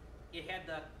 It had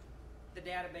the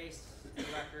database and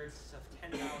records of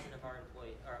 10,000 of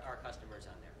our customers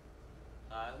on there.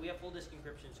 We have full disk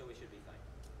encryption, so we should be fine.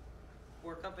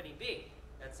 Or company B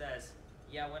that says,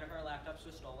 yeah, one of our laptops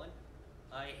was stolen.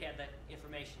 It had the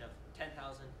information of 10,000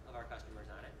 of our customers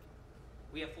on it.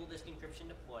 We have full disk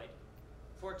encryption deployed.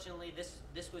 Fortunately,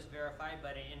 this was verified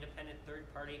by an independent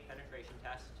third-party penetration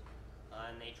test,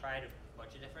 and they tried a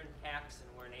bunch of different hacks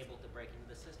and weren't able to break into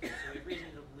the system. So we have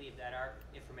reason to believe that our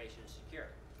information is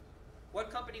secure. What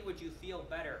company would you feel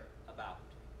better about?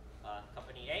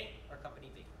 Company A or company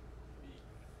B?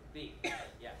 B,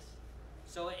 yes.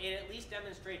 So it at least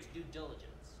demonstrates due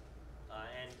diligence.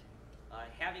 And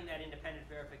having that independent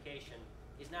verification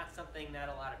is not something that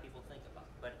a lot of people think about,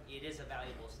 but it is a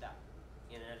valuable step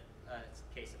in a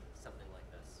case of something like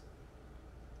this.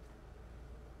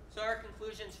 So our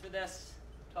conclusions for this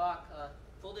talk,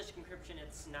 full disk encryption,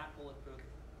 it's not bulletproof.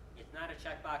 It's not a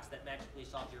checkbox that magically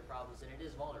solves your problems, and it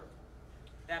is vulnerable.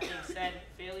 That being said,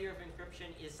 failure of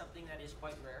encryption is something that is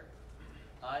quite rare.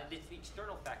 It's the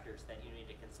external factors that you need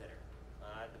to consider.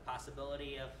 The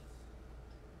possibility of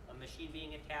a machine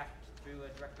being attacked through a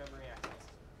direct memory access.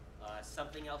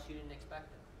 Something else you didn't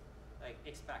expect,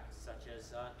 such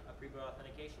as a pre-boot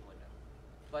authentication window.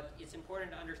 But it's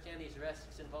important to understand these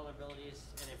risks and vulnerabilities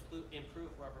and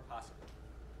improve wherever possible.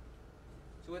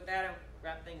 So with that, I'll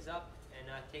wrap things up and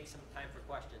take some time for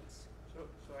questions. So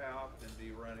how often do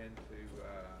you run into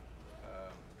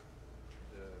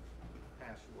the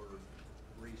password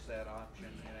reset option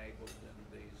enabled in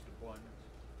these deployments?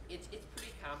 It's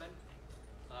pretty common,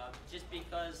 just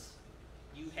because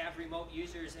you have remote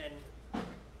users, and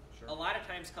Sure. a lot of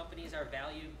times companies are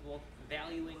valuing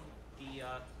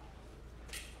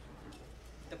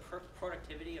the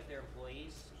productivity of their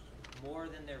employees more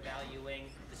than they're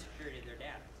valuing the security of their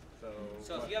data.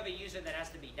 So if you have a user that has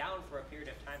to be down for a period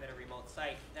of time at a remote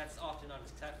site, that's often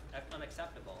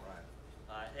unacceptable.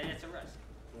 Right. And it's a risk.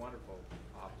 It's a wonderful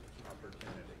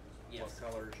opportunity. Yes.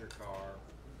 What color is your car?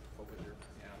 What was your,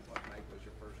 what make was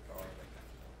your first car? That kind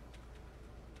of stuff.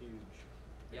 Huge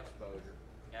Yep. exposure.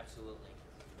 Absolutely.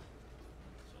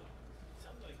 So it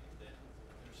sounds like that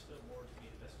there's still more to be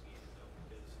investigated though,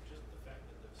 because just the fact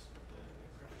that the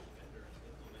encryption vendor has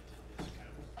implemented this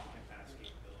kind of bypass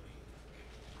capability,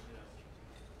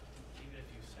 even if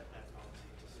you set that policy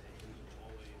to say you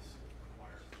will always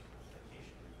require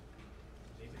authentication,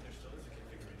 maybe there still is a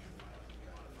configuration file that you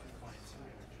modify client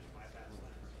side or just bypass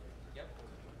that. Yep.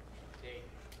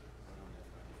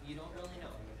 You don't really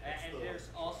know. And there's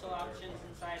also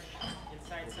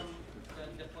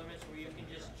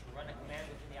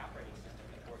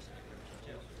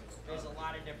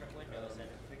different windows,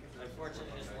 and unfortunately,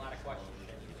 there's a lot of questions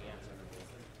that need to be answered.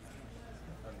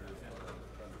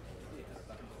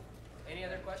 Any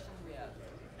other questions we have?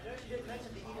 I know you did mention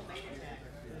the Eagle Main attack.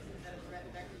 Is that a threat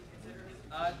that you consider?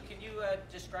 Can you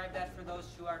describe that for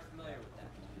those who aren't familiar with that?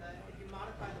 If you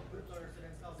modify the bootloader so it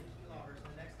installs a keylogger,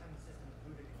 so the next time the system is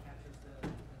booted, it captures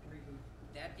the pre-boot.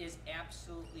 That is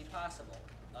absolutely possible.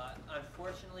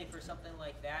 Unfortunately, for something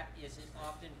like that, it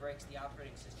often breaks the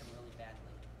operating system really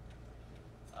badly.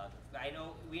 I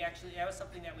know that was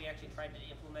something that we actually tried to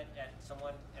implement at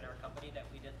someone in our company that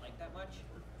we didn't like that much.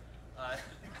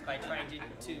 By trying to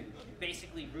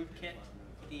basically rootkit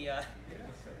the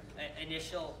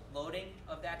initial loading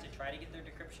of that to try to get their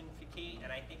decryption key,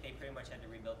 and I think they pretty much had to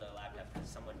rebuild their laptop because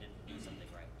someone didn't do something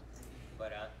right.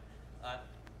 But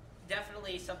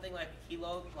definitely something like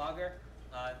keylogger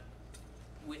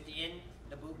within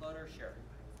the bootloader, sure,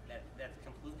 that's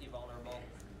completely vulnerable.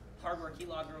 Hardware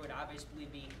keylogger would obviously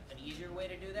be an easier way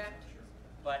to do that,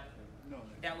 but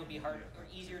that would be harder or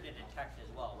easier to detect as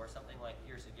well. Where something like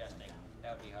you're suggesting,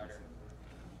 that would be harder.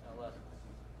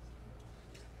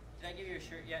 Did I give you a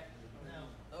shirt yet? No.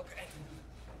 Okay.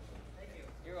 Thank you.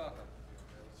 You're welcome.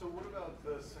 So what about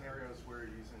the scenarios where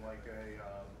you're using like a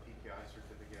PKI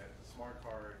certificate, smart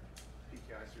card,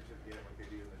 PKI certificate like they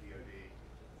do in the DoD?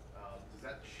 Does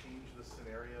that change the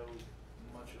scenario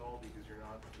much at all because you're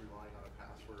not relying on a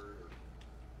password or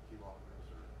keyloggers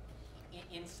or?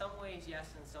 In some ways, yes.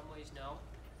 In some ways, no.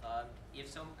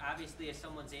 Obviously, if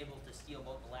someone's able to steal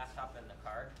both the laptop and the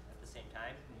card at the same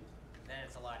time, then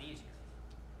it's a lot easier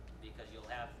because you'll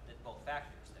have both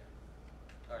factors there,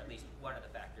 or at least one of the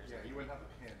factors. Yeah, you wouldn't have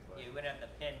the PIN, but. You wouldn't have the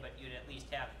PIN, but you'd at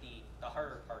least have the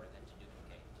harder part of it to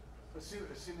duplicate.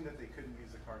 Assuming that they couldn't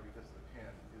use the card because of the PIN,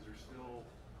 does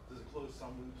it close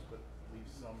some loops but leave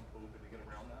some open to get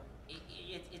around that?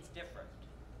 It's different.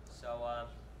 So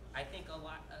I think a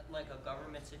lot like a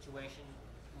government situation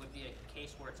would be a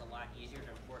case where it's a lot easier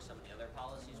to enforce some of the other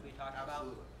policies we talked about.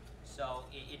 Absolutely. So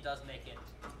it does make it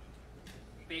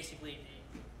basically.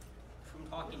 From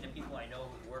talking to people I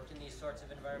know who worked in these sorts of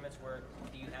environments where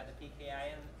you have the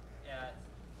PKI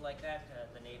like that,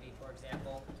 the Navy, for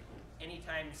example,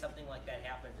 anytime something like that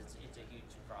happens, it's a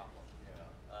huge problem.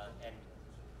 Yeah. And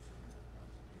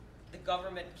the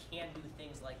government can do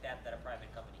things like that that a private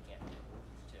company can't do,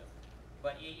 too.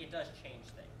 But it does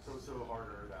change things. So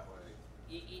harder that way.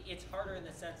 It's harder in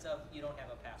the sense of you don't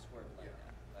have a password like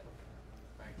that. But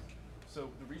Thanks. So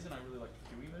the reason I really liked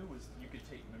QEMU was you could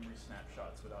take memory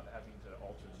snapshots without having to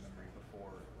alter the memory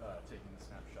before taking the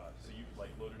snapshot. So you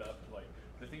like load it up like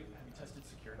the thing. Have you tested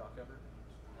SecureDoc ever?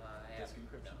 Disk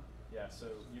encryption. No. Yeah. So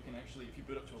you can actually, if you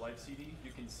boot up to a live CD,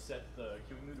 you can set the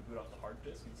QEMU to boot off the hard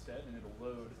disk instead, and it'll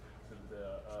load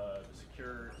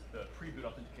the pre-boot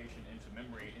authentication into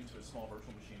memory into a small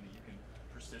virtual machine that you can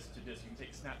persist to disk. You can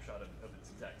take a snapshot of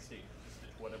its exact state,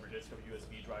 whatever disk, of a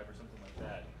USB drive or something like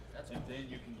that. And then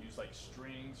you can use like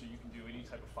strings, or you can do any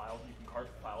type of file. You can carve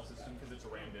the file system because it's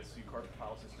a RAM disk, so you carve the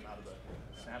file system out of the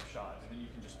snapshot, and then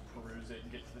you can just peruse it and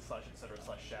get to the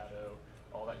 /etc/shadow,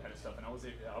 all that kind of stuff. And I was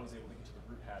able to get to the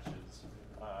root hashes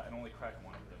and only crack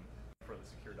one of them for the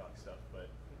SecureDoc stuff. But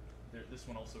this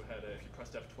one also had if you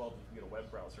pressed F12, you can get a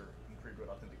web browser and pre-boot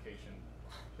authentication.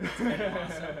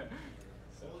 awesome.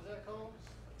 So, What was that called?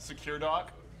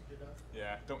 SecureDoc.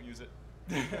 Yeah, don't use it.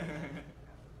 Another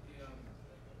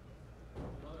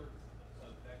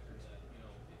vector that,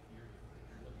 if you're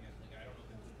looking at, like, I don't know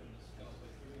if it's within the scope,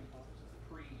 but doing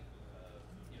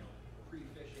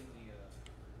pre-phishing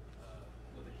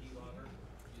with a keylogger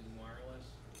using wireless.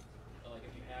 Like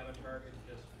if you have a target,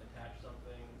 just attach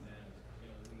something, and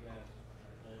we got.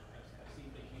 I've seen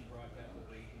phishing broadcast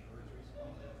with 18 birds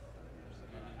recently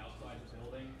outside the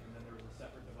building, and then there was a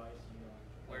separate device.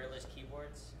 Wireless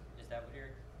keyboards? Is that what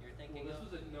you're thinking Well,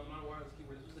 of? this was not a wireless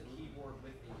keyboard. This was a keyboard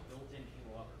with a built-in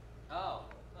keylogger.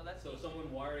 Oh, well, that's So someone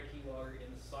wired a keylogger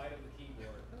inside of the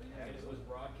keyboard, and it was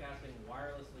broadcasting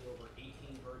wirelessly over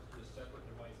 18 hertz to a separate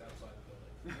device outside the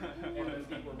building. And then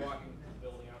people were walking the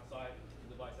building outside,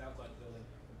 the device outside the building,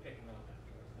 and picking up.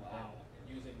 Wow. And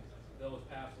using those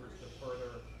passwords to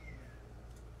further.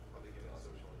 How they get a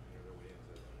social engineer their way into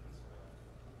this?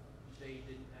 They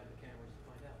didn't have the cameras to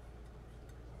find out.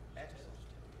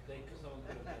 Someone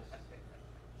could have just.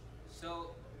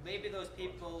 So maybe those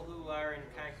people who are in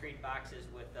concrete boxes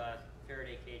with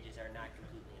Faraday cages are not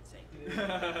completely insane.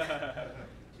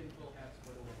 Tinfoil hats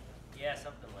for the world. Yeah,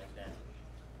 something like that.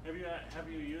 Have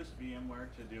you used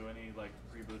VMware to do any like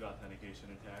pre-boot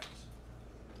authentication attacks?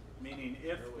 Meaning,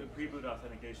 if the pre-boot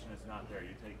authentication is not there,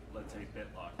 you take, let's say,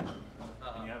 BitLocker,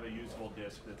 and you have a usable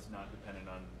disk that's not dependent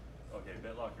on. Okay,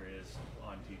 BitLocker is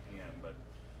on TPM, but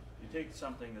You take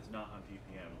something that's not on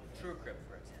TPM. TrueCrypt,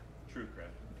 for example.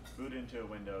 TrueCrypt. Boot into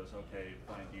Windows. Okay,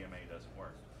 fine. DMA doesn't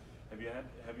work.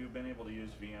 Have you been able to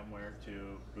use VMware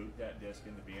to boot that disk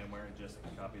into VMware and just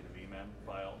copy the vmem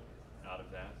file out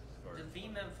of that? Or? The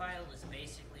vmem file is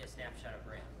basically a snapshot of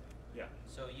RAM. Yeah.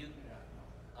 So you.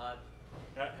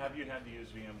 Have you had to use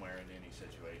VMware in any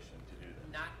situation to do that?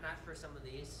 Not for some of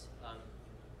these,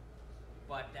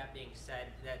 but that being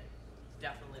said, that's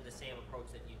definitely the same approach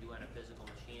that you do on a physical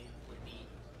machine, with the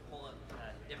whole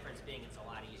difference being it's a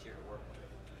lot easier to work with.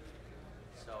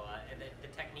 So, and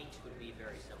the techniques would be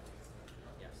very similar.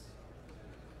 Yes.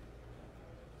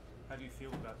 How do you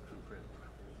feel about TrueCrypt?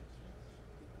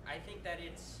 I think that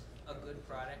it's a good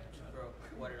product for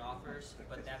what it offers,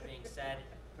 but that being said,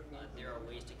 there are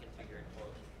ways to configure it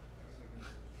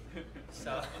poorly.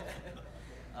 So,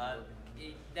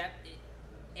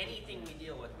 anything we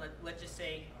deal with, let's just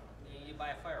say you buy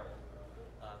a firewall.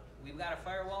 We've got a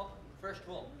firewall, first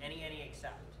rule, any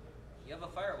except. You have a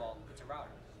firewall, it's a router.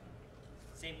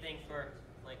 Same thing for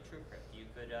like TrueCrypt. You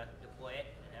could deploy it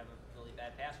and have a really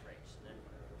bad passphrase, and then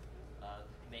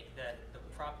make the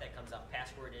prompt that comes up,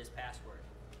 password is password.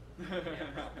 You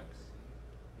have problems.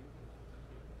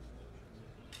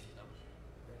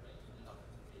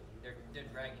 They're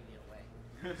dragging me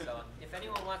away. So if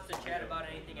anyone wants to chat about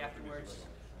anything afterwards,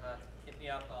 hit me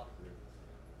up.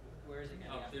 Where is it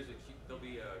going to be? There'll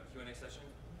be a Q&A session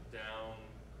down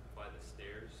by the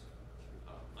stairs,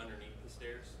 underneath the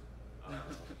stairs.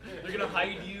 They're gonna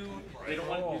hide you. They don't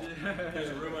want you to. There's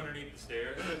a room underneath the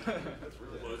stairs.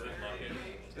 Close it and lock it.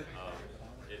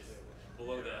 It's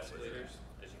below the escalators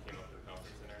as you came up to the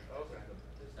conference center. Okay.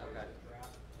 Okay.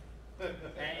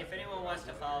 And if anyone wants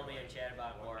to follow me and chat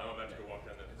about more, I'm about to go walk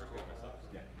down the first one myself.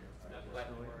 but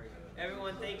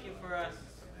everyone, thank you for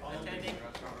attending.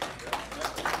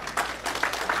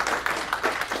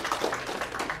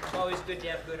 It's always good to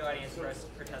have good audience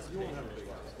participation.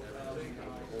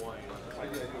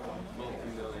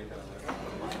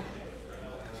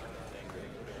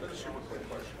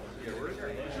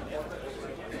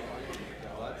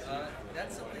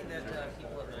 That's something that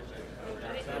people have mentioned.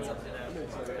 It's not something that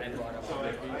I brought up.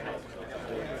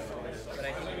 But I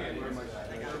think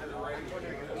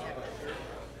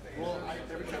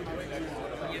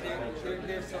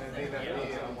there's something.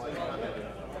 Yeah.